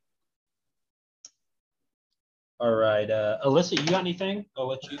 All right. Alyssa, you got anything? I'll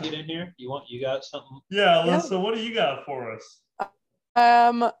let you get in here. You got something? Yeah, Alyssa, what do you got for us?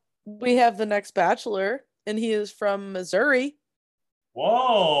 We have the next Bachelor, and he is from Missouri.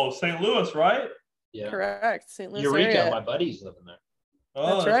 Whoa, St. Louis, right? Yeah. Correct. St. Louis Eureka, area. my buddy's living there.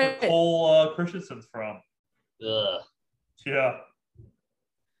 Oh, that's right. Where Cole Christensen's from. Ugh. Yeah.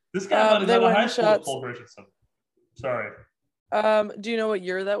 This guy might have gone to high school with Cole Christensen. Sorry. Do you know what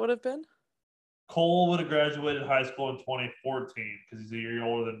year that would have been? Cole would have graduated high school in 2014 because he's a year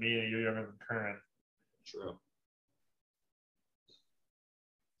older than me and a year younger than Curran. True.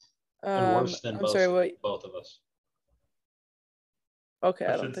 And worse than both of us. Okay,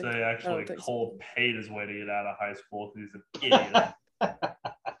 I I don't should think. say, I actually, don't think so. Cole paid his way to get out of high school because he's an idiot.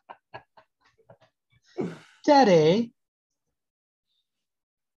 Daddy.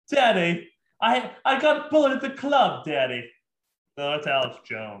 Daddy, I got bullied at the club, Daddy. No, that's Alex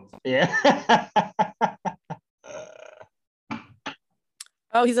Jones. Yeah.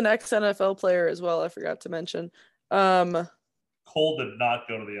 Oh, he's an ex-NFL player as well. I forgot to mention. Cole did not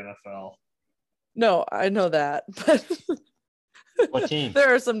go to the NFL. No, I know that, but What team?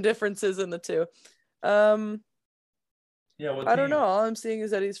 there are some differences in the two. Yeah, what I don't team? know. All I'm seeing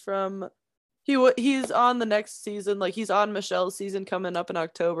is that he's on the next season. Like he's on Michelle's season coming up in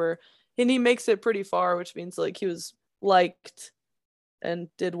October, and he makes it pretty far, which means like he was liked and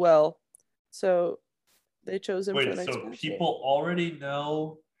did well. So they chose him for the Wait, next so Bachelor. people already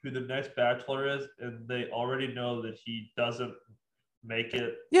know who the next Bachelor is, and they already know that he doesn't make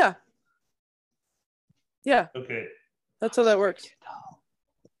it? Yeah. Yeah, Okay, that's how that works.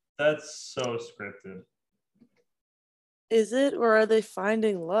 that's so scripted. Is it, or are they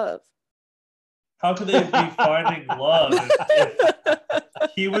finding love? How could they be finding love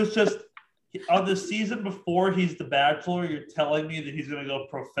if he was just on the season before he's the Bachelor? You're telling me that he's going to go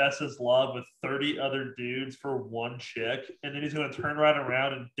profess his love with 30 other dudes for one chick, and then he's going to turn right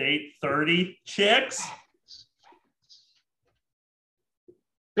around and date 30 chicks?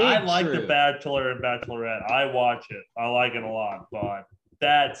 I like The Bachelor and Bachelorette. I watch it. I like it a lot, but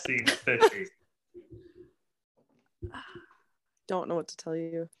that seems fishy. Don't know what to tell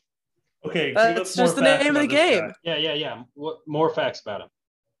you. Okay, That's just the name of the game. Yeah. What more facts about him?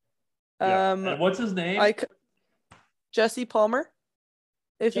 Yeah. And what's his name? Jesse Palmer.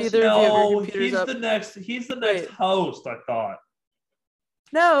 If Jesse- either of you have your No, computers he's up. the next. He's the Wait. next host. I thought.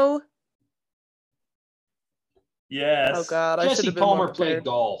 No. Yes. Oh God, I should Jesse have been more Palmer prepared. played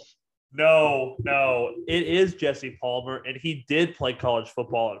golf. No, it is Jesse Palmer, and he did play college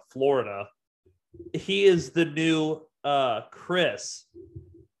football at Florida. He is the new Chris.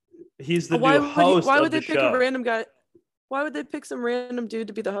 He's the new host why of would the they pick show. a random guy? Why would they pick some random dude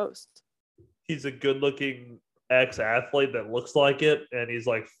to be the host? He's a good-looking ex-athlete that looks like it, and he's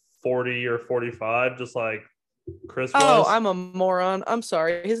like 40 or 45, just like Chris was. Oh, I'm a moron. I'm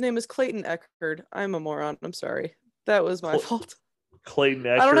sorry. His name is Clayton Eckerd. I'm a moron. I'm sorry. That was my fault. Clayton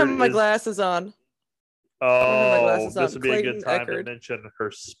Eckerd. I don't have my glasses on. Oh, this would be a Clayton good time to Eckerd. mention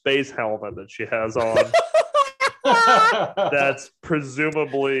her space helmet that she has on. That's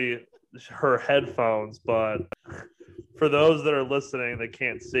presumably her headphones, but for those that are listening that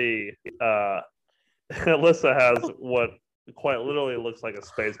can't see, Alyssa has what quite literally looks like a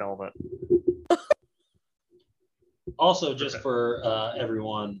space helmet. Also, just for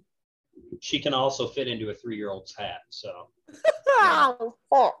everyone, she can also fit into a 3-year-old's hat. So Oh,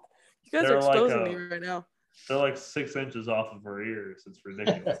 fuck. You guys They're are like exposing me right now. They're like 6 inches off of her ears. It's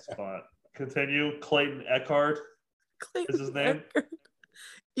ridiculous. But continue. Clayton Eckhart is his name.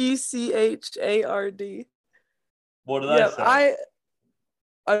 Echard. What did I say?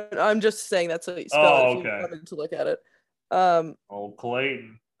 I'm just saying that's how you spell it. If okay. you wanted to look at it.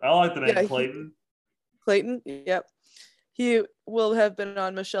 Clayton. I like the name yeah, Clayton. Clayton. Yep. He will have been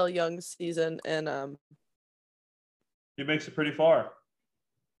on Michelle Young's season, and He makes it pretty far.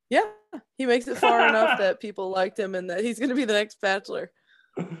 yeah, he makes it far enough that people liked him, and that he's going to be the next Bachelor.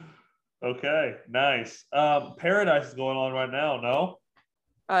 Okay, nice. Paradise is going on right now, no?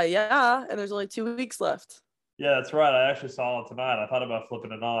 Yeah, and there's only 2 weeks left. Yeah, that's right. I actually saw it tonight. I thought about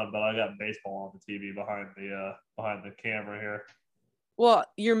flipping it on, but I got baseball on the TV behind the camera here. Well,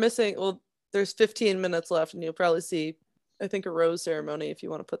 you're missing. Well, there's 15 minutes left, and you'll probably see, I think, a rose ceremony if you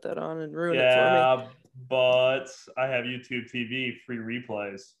want to put that on and ruin it for me. Yeah, but I have YouTube TV free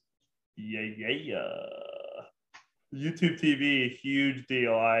replays. Yeah. YouTube TV, huge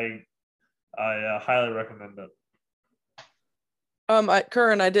deal. I highly recommend it.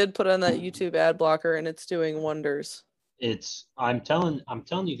 Curran, I did put on that YouTube ad blocker, and it's doing wonders. I'm telling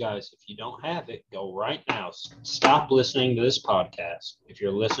you guys, if you don't have it, go right now. Stop listening to this podcast. If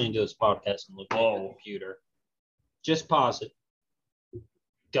you're listening to this podcast and looking at your computer, just pause it.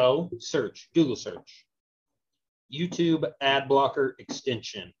 Go search, Google search, YouTube ad blocker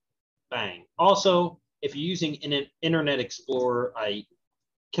extension. Bang. Also, if you're using an Internet Explorer, I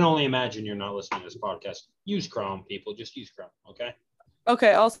can only imagine you're not listening to this podcast. Use Chrome, people. Just use Chrome, okay?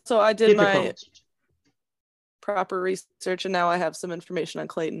 Okay, also, I did Keep your my phones. proper research, and now I have some information on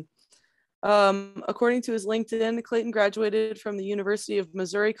Clayton. According to his LinkedIn, Clayton graduated from the University of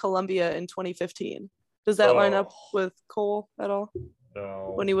Missouri-Columbia in 2015. Does that line up with Cole at all?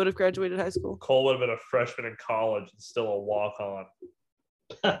 No. When he would have graduated high school? Cole would have been a freshman in college and still a walk-on.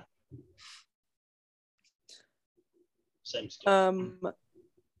 Same skill.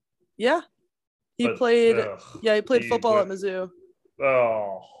 Yeah. He But, played ugh, he played he football at went- Mizzou.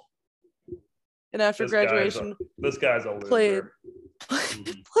 Oh, And after graduation, this guy's a played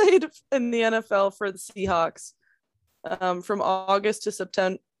loser. played in the NFL for the Seahawks from August to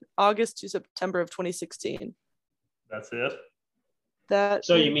September of 2016. That's it. That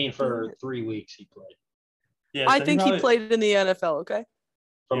So you mean for 3 weeks he played? Yeah, I so think he played in the NFL, okay?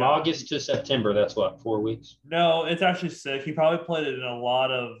 From Yeah. August to September, that's what, 4 weeks? No, it's actually sick. He probably played it in a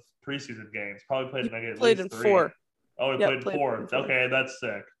lot of preseason games. Probably played in like at Played least in 3. 4. Oh, he Yep, played in played 4. in 4. Okay, that's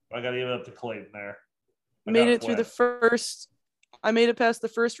sick. I got to give it up to Clayton there. Made it through the first. I made it past the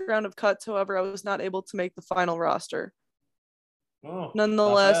first round of cuts. However, I was not able to make the final roster. Oh,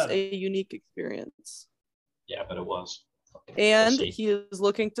 Nonetheless, not bad. a unique experience. Yeah, but it was. And We'll see. he is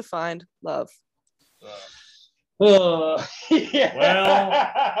looking to find love. Yeah. Well,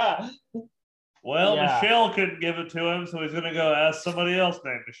 Yeah. Michelle couldn't give it to him, so he's going to go ask somebody else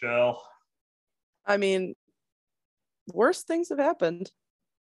named Michelle. I mean, worse things have happened.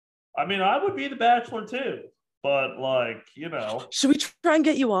 I mean, I would be the Bachelor too, but like, you know, Should we try and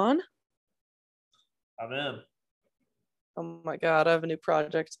get you on? I'm in. Oh my God, I have a new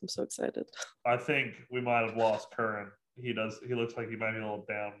project. I'm so excited. I think we might have lost Curran. He looks like he might be a little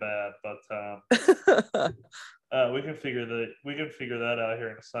down bad, but we can figure that out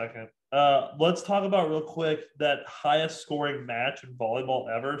here in a second. Let's talk about real quick that highest scoring match in volleyball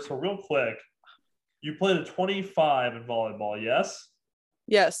ever. So real quick, you played a 25 in volleyball, yes?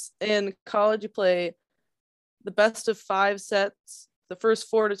 Yes. In college, you play the best of 5 sets, the first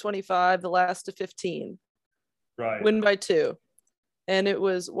 4 to 25, the last to 15. Right. Win by 2. And it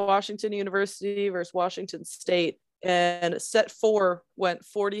was Washington University versus Washington State. And set 4 went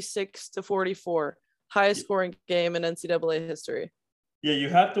 46 to 44. Highest scoring game in NCAA history. Yeah, you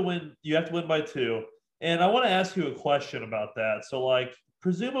have to win. You have to win by 2. And I want to ask you a question about that. So, like,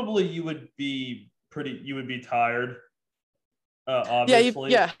 presumably you would be tired.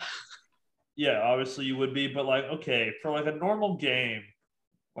 Obviously. Yeah. Yeah, obviously you would be. But like, okay, for like a normal game,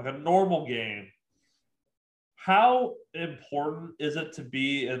 how important is it to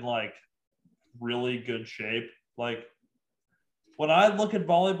be in like really good shape? Like, when I look at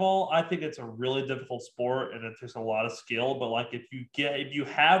volleyball, I think it's a really difficult sport and it takes a lot of skill. But like, if you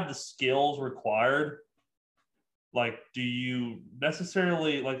have the skills required, like, do you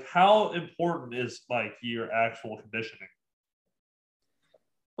necessarily like how important is like your actual conditioning?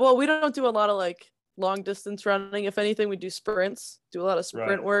 Well, we don't do a lot of like long distance running. If anything, we do sprints, do a lot of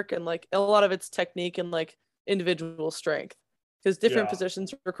sprint work, and like a lot of it's technique and like individual strength, because different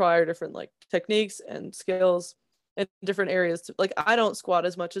positions require different like techniques and skills in different areas. Like, I don't squat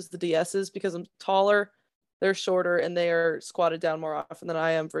as much as the DSs because I'm taller, they're shorter, and they are squatted down more often than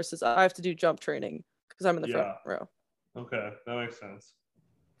I am, versus I have to do jump training because I'm in the front row. Okay, that makes sense.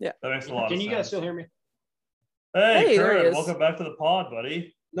 Yeah, that makes a lot of sense. Can you guys still hear me? Hey, Curran, welcome back to the pod,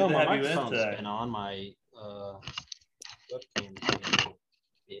 buddy. No, my microphone's been on my webcam.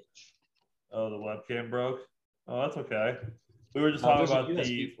 Bitch. Oh, the webcam broke. Oh, that's okay. We were just talking about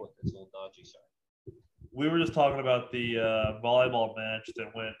We were just talking about the volleyball match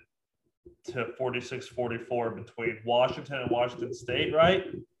that went to 46-44 between Washington and Washington State, right?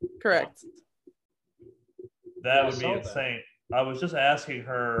 Correct. That would be insane. I was just asking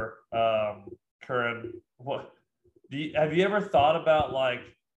her, Curran, have you ever thought about like?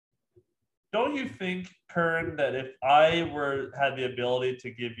 Don't you think, Curran, that if I had the ability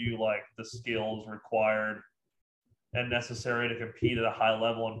to give you like the skills required and necessary to compete at a high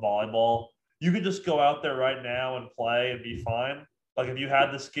level in volleyball, you could just go out there right now and play and be fine? Like, if you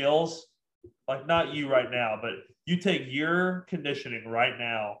had the skills, like, not you right now, but you take your conditioning right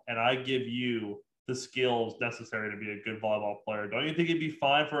now and I give you the skills necessary to be a good volleyball player. Don't you think it'd be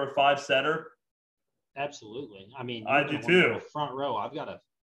fine for a 5-setter? Absolutely. I mean, I do too. Front row, I've got a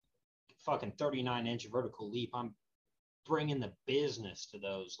fucking 39-inch vertical leap. I'm bringing the business to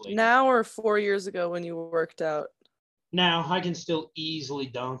those ladies. Now or 4 years ago when you worked out? Now I can still easily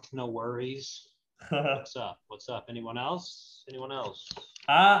dunk, no worries. What's up? Anyone else?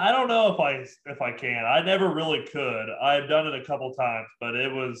 I don't know if I can. I never really could. I've done it a couple times, but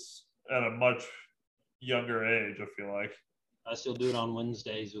it was at a much younger age, I feel like. I still do it on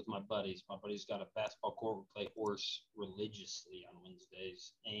Wednesdays with my buddies. My buddy's got a basketball court. We play horse religiously on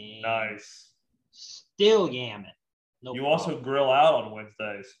Wednesdays. And nice. Still yamming. No you problem. Also grill out on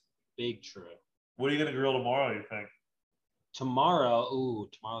Wednesdays. Big true. What are you going to grill tomorrow, you think? Tomorrow's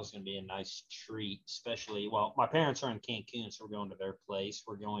going to be a nice treat, especially, well, my parents are in Cancun, so we're going to their place.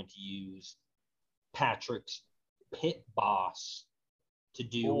 We're going to use Patrick's Pit Boss to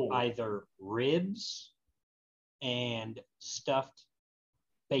do either ribs and stuffed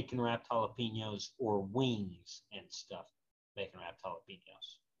bacon wrapped jalapenos, or wings and stuffed bacon wrapped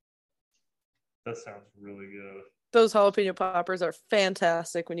jalapenos. That sounds really good. Those jalapeno poppers are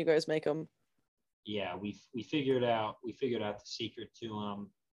fantastic when you guys make them. Yeah, we figured out the secret to them.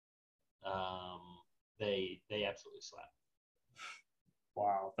 They absolutely slap.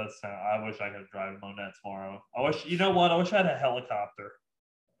 Wow, I wish I could drive Monette tomorrow. I wish I wish I had a helicopter.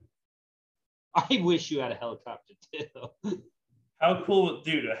 I wish you had a helicopter too. How cool,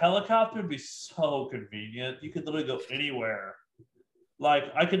 dude! A helicopter would be so convenient. You could literally go anywhere. Like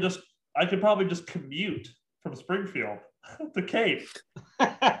I could probably just commute from Springfield to Cape if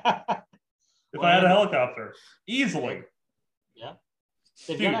I had a helicopter easily. Yeah,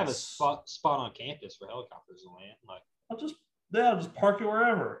 they've got to have a spot on campus for helicopters to land. Like I'll just park it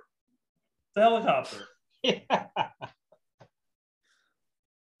wherever. The helicopter. Yeah.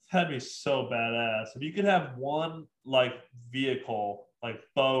 That'd be so badass. If you could have one like vehicle, like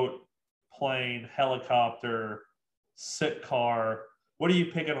boat, plane, helicopter, sit car, what are you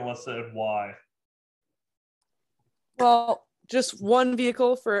picking, Alyssa, and why? Well, just one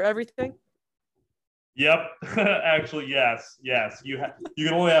vehicle for everything. Yep. Actually, yes. You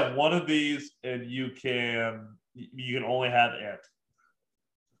can only have one of these, and you can only have it.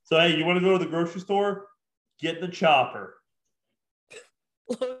 So hey, you want to go to the grocery store? Get the chopper.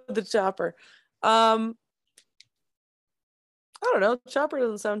 The chopper. I don't know. Chopper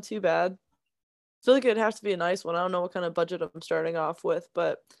doesn't sound too bad. I feel like it'd have to be a nice one. I don't know what kind of budget I'm starting off with,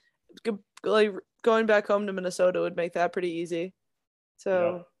 but like going back home to Minnesota would make that pretty easy.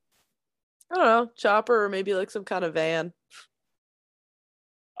 So Yep. I don't know, chopper or maybe like some kind of van.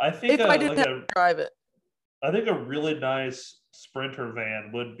 I think If I didn't have to drive it. I think a really nice Sprinter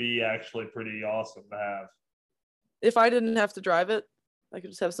van would be actually pretty awesome to have. If I didn't have to drive it, I could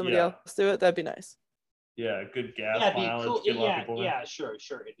just have somebody else do it. That'd be nice. Yeah, good gas mileage. Cool. Get a lot of people in. Sure.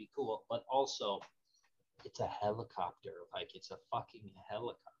 It'd be cool. But also, it's a helicopter. Like, it's a fucking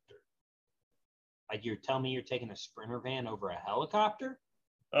helicopter. Like, you're telling me you're taking a Sprinter van over a helicopter?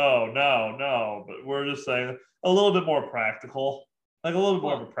 Oh, no. But we're just saying a little bit more practical. Like a little bit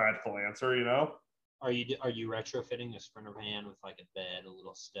more of a practical answer, you know? Are you retrofitting a Sprinter van with like a bed, a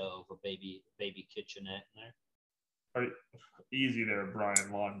little stove, a baby kitchenette in there? Easy there, Brian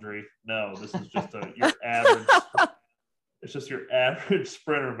Laundry. No, this is just your average. It's just your average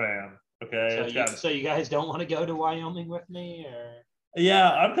Sprinter van. Okay. So you guys don't want to go to Wyoming with me, or?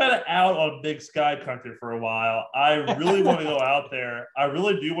 Yeah, I'm kind of out on Big Sky Country for a while. I really want to go out there. I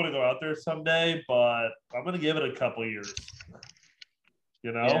really do want to go out there someday, but I'm gonna give it a couple years.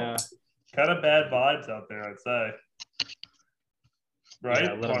 You know, kind of bad vibes out there, I'd say. Right?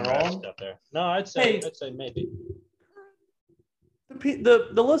 Yeah, Am I wrong? Up there. No, I'd say maybe.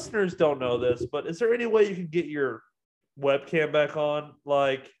 The listeners don't know this, but is there any way you can get your webcam back on?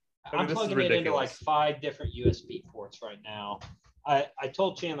 Like, I'm plugging it into like 5 different USB ports right now. I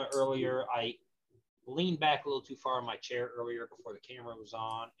told Chandler earlier, I leaned back a little too far in my chair earlier before the camera was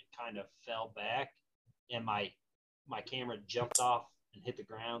on and kind of fell back, and my camera jumped off and hit the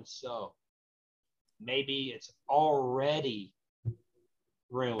ground. So maybe it's already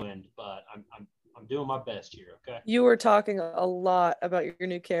ruined, but I'm doing my best here. Okay. You were talking a lot about your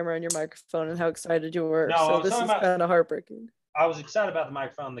new camera and your microphone and how excited you were. No, so this is kind of heartbreaking. I was excited about the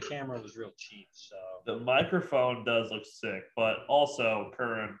microphone. The camera was real cheap. So the microphone does look sick, but also,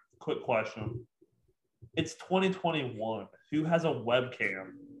 Curran, quick question. It's 2021. Who has a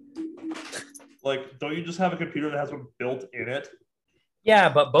webcam? Like, don't you just have a computer that has one built in it? Yeah,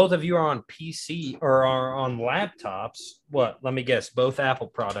 but both of you are on PC or are on laptops. What? Let me guess. Both Apple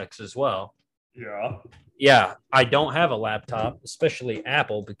products as well. Yeah. Yeah, I don't have a laptop, especially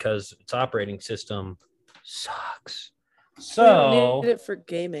Apple, because its operating system sucks. So I don't need it for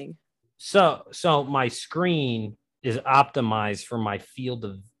gaming. So my screen is optimized for my field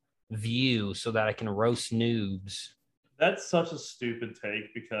of view so that I can roast noobs. That's such a stupid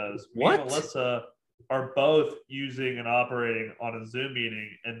take because me What? and Alyssa are both using and operating on a Zoom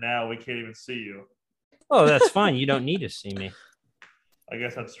meeting, and now we can't even see you. Oh, that's fine. You don't need to see me. I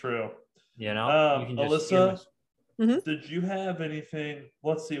guess that's true. You know, you can just hear Alyssa, did you have anything?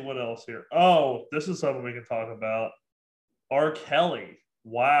 Let's see what else here. Oh, this is something we can talk about. R. Kelly.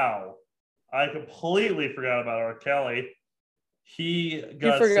 Wow. I completely forgot about R. Kelly. He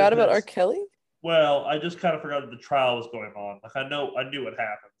got You forgot about R. Kelly? Well, I just kind of forgot that the trial was going on. Like I knew what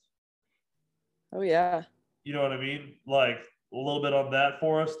happened. Oh yeah. You know what I mean? Like a little bit on that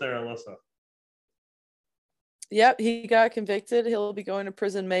for us there, Alyssa. Yep, he got convicted. He'll be going to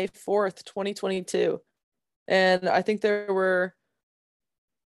prison May 4th, 2022. And I think there were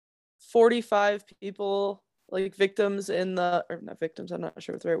 45 people like victims in the, or not victims, I'm not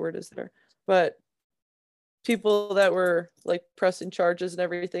sure what the right word is there, but people that were like pressing charges and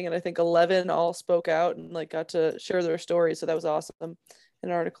everything. And I think 11 all spoke out and like got to share their stories. So that was awesome.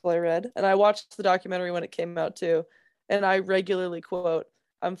 An article I read. And I watched the documentary when it came out too. And I regularly quote,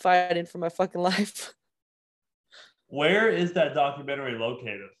 "I'm fighting for my fucking life." Where is that documentary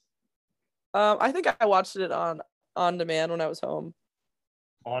located? I think I watched it on demand when I was home.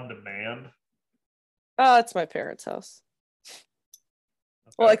 On demand? It's my parents' house.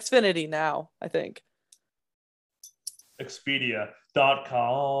 Okay. Well, Xfinity now, I think.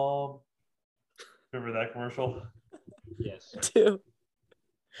 Expedia.com. Remember that commercial? Yes. Too.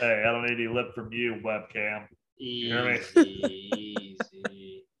 Hey, I don't need any lip from you, webcam. You hear me?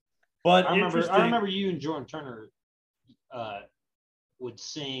 Easy. But I interesting. remember you and Jordan Turner would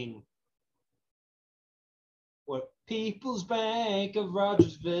sing what People's Bank of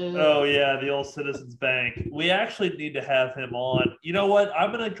Rogersville. Oh yeah, the old Citizens Bank. We actually need to have him on. You know what?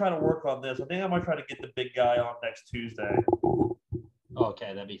 I'm gonna try to work on this. I think I'm gonna try to get the big guy on next Tuesday.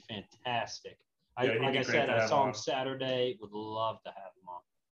 Okay, that'd be fantastic. Yeah, Like I said, I saw him Saturday. Would love to have him on.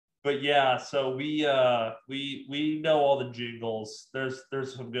 But yeah, so we know all the jingles. There's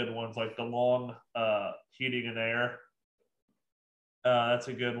some good ones like the long heating and air. That's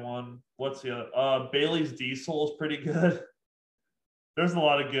a good one. What's the other? Bailey's Diesel is pretty good. There's a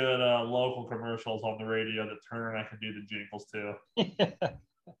lot of good local commercials on the radio that Turner and I can do the jingles too.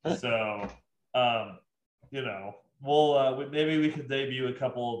 So, you know, we'll maybe we could debut a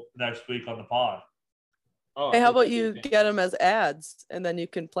couple next week on the pod. Oh, Hey, how about you get them as ads and then you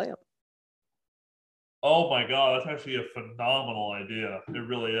can play them? Oh my God, that's actually a phenomenal idea. It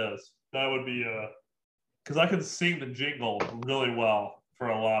really is. That would be because I can sing the jingle really well for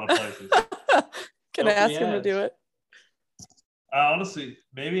a lot of places. Can I ask him to do it? Honestly,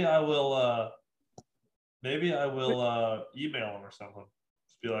 maybe I will email him or something.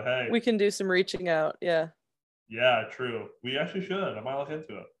 Just be like, hey. We can do some reaching out. Yeah. Yeah, true. We actually should. I might look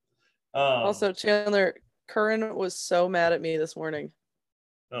into it. Also, Chandler, Curran was so mad at me this morning.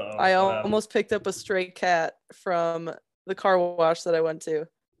 I almost picked up a stray cat from the car wash that I went to.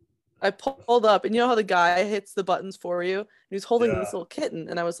 I pulled up, and you know how the guy hits the buttons for you? And he was holding this little kitten,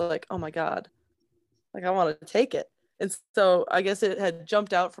 and I was like, oh my God. Like, I want to take it. And so I guess it had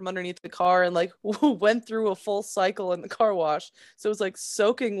jumped out from underneath the car and like went through a full cycle in the car wash. So it was like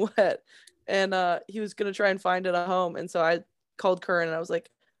soaking wet. And he was going to try and find it at home. And so I called Curran and I was like,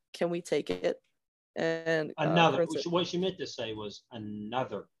 can we take it? And another, what she meant to say was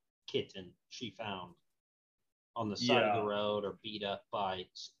another kitten she found on the side of the road or beat up by,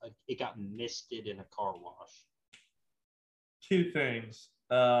 it got misted in a car wash. Two things.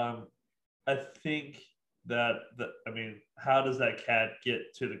 I think that how does that cat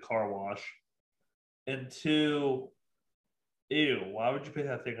get to the car wash? And two, ew, why would you pick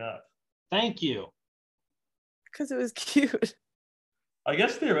that thing up? Thank you. Because it was cute. I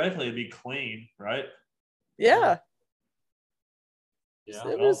guess theoretically it'd be clean, right? Yeah. Yeah.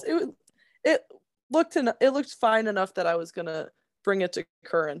 It looked fine enough that I was gonna bring it to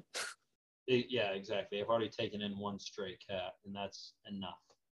Curran. Yeah, exactly. I've already taken in one stray cat, and that's enough.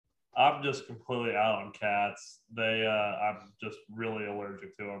 I'm just completely out on cats. I'm just really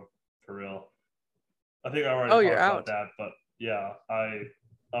allergic to them, for real. I think I already talked about that, but yeah,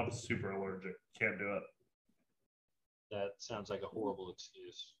 I'm super allergic. Can't do it. That sounds like a horrible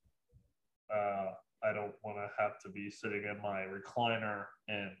excuse. I don't want to have to be sitting in my recliner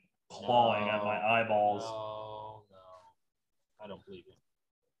and clawing at my eyeballs. No, I don't believe it.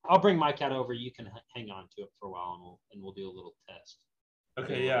 I'll bring my cat over. You can hang on to it for a while, and we'll do a little test.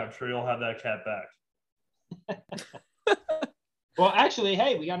 Okay, yeah, I'm sure you'll have that cat back. Well, actually,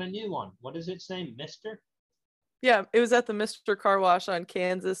 hey, we got a new one. What is its name, Mister? Yeah, it was at the Mr. Car Wash on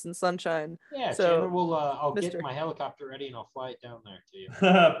Kansas and Sunshine. Yeah, so Chandler, I'll get my helicopter ready and I'll fly it down there to you.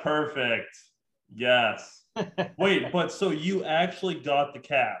 Perfect. Yes. Wait, but so you actually got the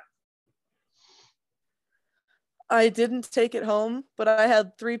cat? I didn't take it home, but I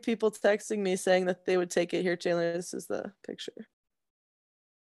had 3 people texting me saying that they would take it. Here, Chandler, this is the picture.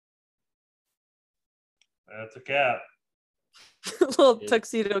 That's a cat. Little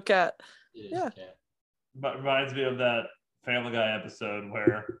tuxedo cat. Yeah. Cat. But reminds me of that Family Guy episode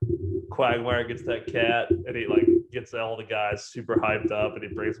where Quagmire gets that cat and he like gets all the guys super hyped up and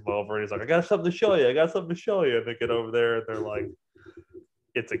he brings them over and he's like, I got something to show you. And they get over there and they're like,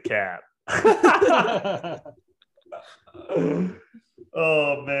 it's a cat.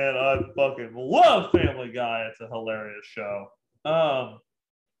 Oh man, I fucking love Family Guy. It's a hilarious show.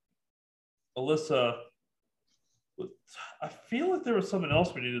 Alyssa, I feel like there was something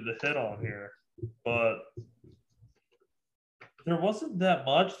else we needed to hit on here, but There wasn't that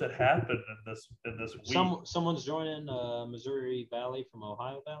much that happened in this week. Someone's joining Missouri Valley from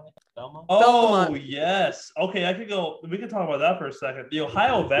Ohio Valley, Belmont. Oh Belmont. yes. Okay, I could go. We can talk about that for a second. The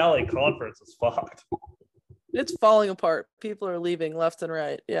Ohio Valley Conference is fucked. It's falling apart. People are leaving left and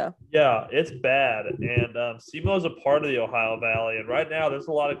right. Yeah. Yeah, it's bad. And SEMO is a part of the Ohio Valley, and right now there's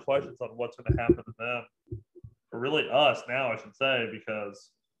a lot of questions on what's going to happen to them, or really us now, I should say, because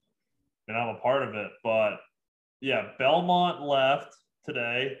I'm a part of it. But yeah, Belmont left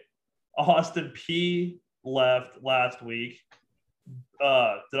today. Austin P left last week.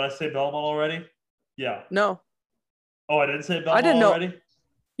 Did I say Belmont already? Yeah. No, Oh, I didn't say Belmont I didn't know. already?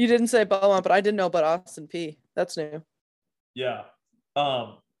 You didn't say Belmont, but I didn't know about Austin P. That's new. Yeah.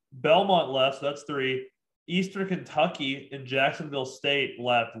 Belmont left, so that's 3. Eastern Kentucky and Jacksonville State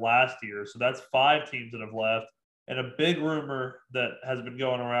left last year, so that's 5 teams that have left. And a big rumor that has been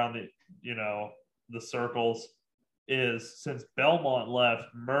going around the circles is since Belmont left,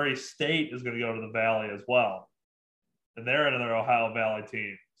 Murray State is going to go to the Valley as well, and they're another Ohio Valley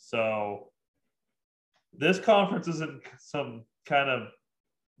team. So this conference is in some kind of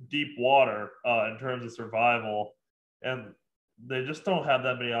deep water in terms of survival, and they just don't have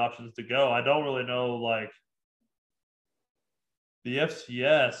that many options to go. I don't really know, like the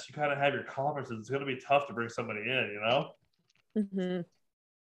FCS, you kind of have your conferences. It's going to be tough to bring somebody in, Mm-hmm.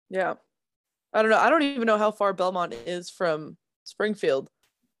 Yeah. I don't know. I don't even know how far Belmont is from Springfield.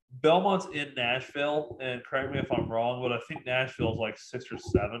 Belmont's in Nashville, and correct me if I'm wrong, but I think Nashville's like 6 or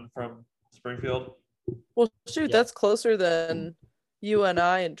 7 from Springfield. Well, shoot, Yeah. that's closer than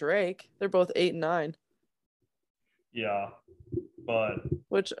UNI and Drake. They're both 8 and 9. Yeah, but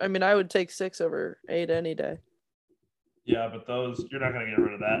Which I would take 6 over 8 any day. yeah, but those you're not going to get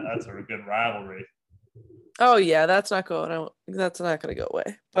rid of that. That's a good rivalry. Oh yeah, that's not going to go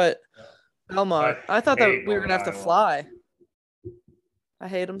away. But Belmont, I thought that hate we were gonna have to Iowa. fly. I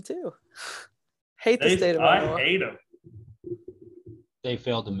hate them too. Hate the state of Iowa. I hate them. They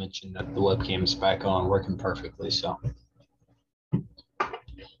failed to mention that the webcam's back on, working perfectly. So,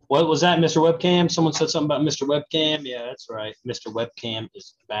 what was that, Mr. Webcam? Someone said something about Mr. Webcam. Yeah, that's right. Mr. Webcam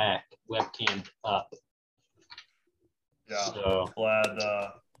is back. Webcam up. Yeah, So. glad.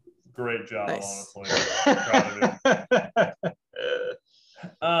 Great job, Nice. honestly. Proud of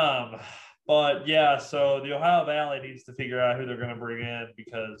you. But yeah, so the Ohio Valley needs to figure out who they're going to bring in,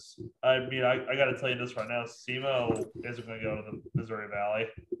 because I got to tell you this right now: SEMO isn't going to go to the Missouri Valley,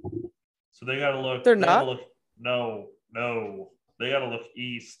 so they got to look. They're not? No, they got to look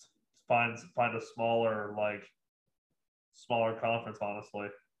east. Find a smaller conference. Honestly,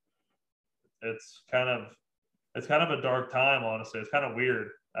 it's kind of a dark time. Honestly, it's kind of weird,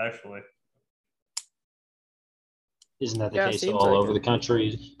 actually. Isn't that the Yeah, case seems all like over it. the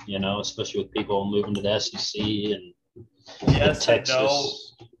country? Especially with people moving to the SEC and Yes and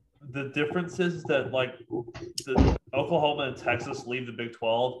Texas. no. The difference is that the Oklahoma and Texas leave the Big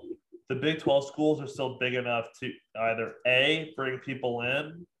 12. The Big 12 schools are still big enough to either A, bring people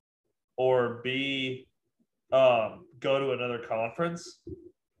in, or B, go to another conference.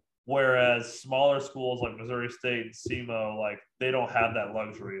 Whereas smaller schools like Missouri State and SEMO, they don't have that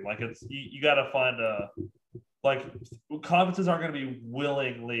luxury. It's you got to find conferences aren't going to be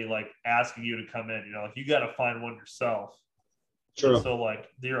willingly asking you to come in. You got to find one yourself. True. And so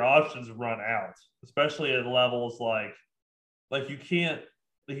your options run out, especially at levels you can't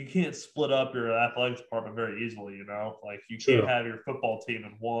split up your athletics department very easily. You True. can't have your football team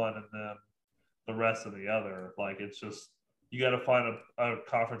in one and then the rest of the other. It's just you got to find a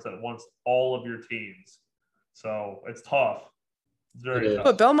conference that wants all of your teams. So it's tough. It's very tough.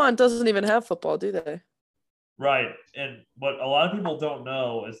 But Belmont doesn't even have football, do they? Right. And what a lot of people don't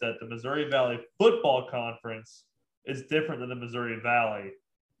know is that the Missouri Valley Football Conference is different than the Missouri Valley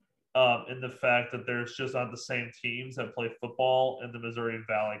in the fact that there's just not the same teams that play football in the Missouri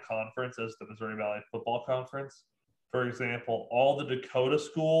Valley Conference as the Missouri Valley Football Conference. For example, all the Dakota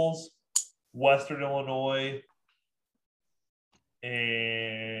schools, Western Illinois,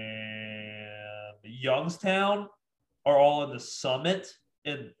 and Youngstown are all in the Summit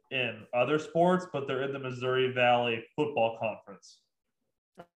in other sports, but they're in the Missouri Valley Football Conference.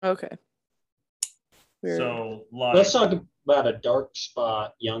 Okay. Weird. So Let's talk about a dark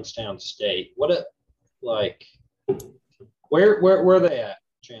spot, Youngstown State. Where are they at,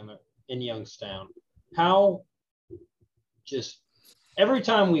 Chandler, in Youngstown? How just every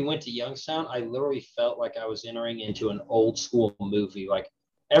time we went to Youngstown, I literally felt like I was entering into an old school movie.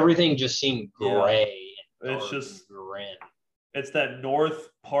 Everything just seemed gray and it's dark just and grim. It's that north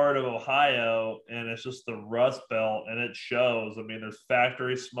part of Ohio, and it's just the Rust Belt, and it shows. There's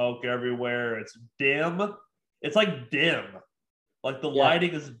factory smoke everywhere. It's dim. It's dim. Like the Yeah.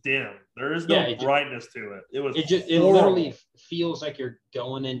 lighting is dim. There is no Yeah, brightness to it. It was it horrible. literally feels like you're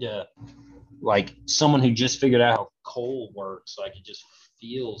going into like someone who just figured out how coal works. Like it just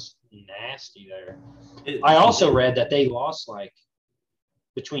feels nasty there. I also read that they lost like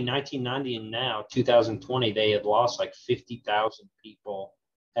between 1990 and now 2020, they had lost like 50,000 people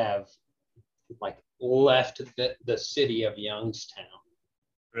have like left the city of Youngstown.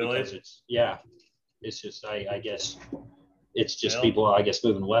 Really? Because it's just I guess it's just Well, people I guess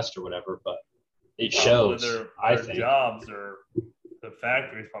moving west or whatever, but it probably shows. I their think. jobs are the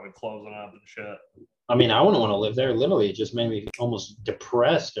factory's probably closing up and shit. I mean, I wouldn't want to live there. Literally, it just made me almost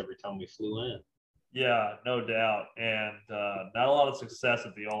depressed every time we flew in. Yeah, no doubt. And not a lot of success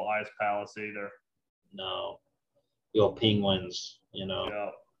at the old Ice Palace either. No, the old Penguins,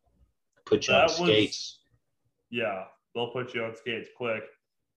 Yeah. put you on skates. Yeah, they'll put you on skates quick.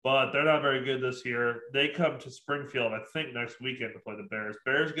 But they're not very good this year. They come to Springfield, I think, next weekend to play the Bears.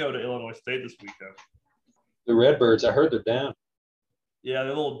 Bears go to Illinois State this weekend. The Redbirds, I heard they're down. Yeah,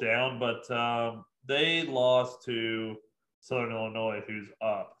 they're a little down, but they lost to Southern Illinois, who's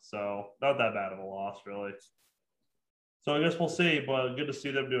up. So not that bad of a loss, really. So I guess we'll see, but good to see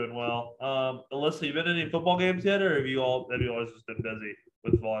them doing well. Alyssa, you been to any football games yet, or have you always just been busy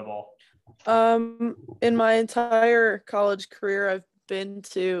with volleyball? In my entire college career, I've been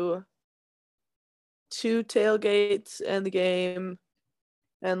to 2 tailgates and the game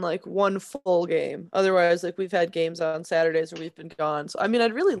and like 1 full game. Otherwise, like we've had games on Saturdays where we've been gone. So I mean,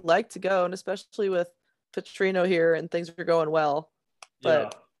 I'd really like to go, and especially with Petrino here and things are going well.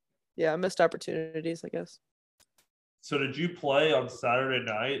 But yeah, missed opportunities, I guess. So did you play on Saturday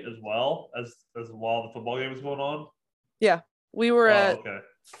night as well as while the football game was going on? Yeah, we were at okay.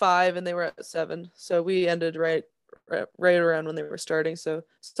 5 and they were at 7. So we ended right around when they were starting. So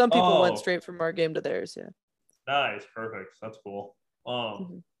some people went straight from our game to theirs. Yeah. Nice. Perfect. That's cool.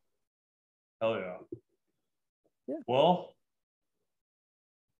 Hell yeah. Yeah. Well,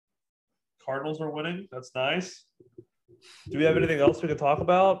 Cardinals are winning. That's nice. Do we have anything else we can talk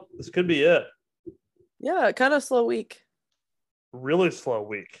about? This could be it. Yeah, kind of slow week. Really slow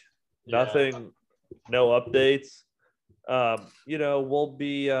week. Yeah. Nothing, no updates.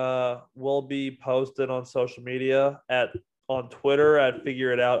 We'll be posted on social media on Twitter at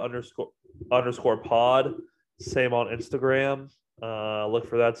figure it out _ pod. Same on Instagram. Look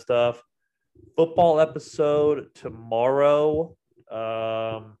for that stuff. Football episode tomorrow.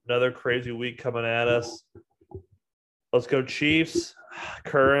 Another crazy week coming at us. Let's go Chiefs.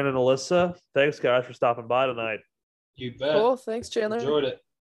 Curran and Alyssa. Thanks guys for stopping by tonight. You bet. Cool. Thanks, Chandler. Enjoyed it.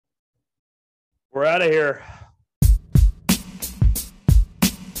 We're out of here.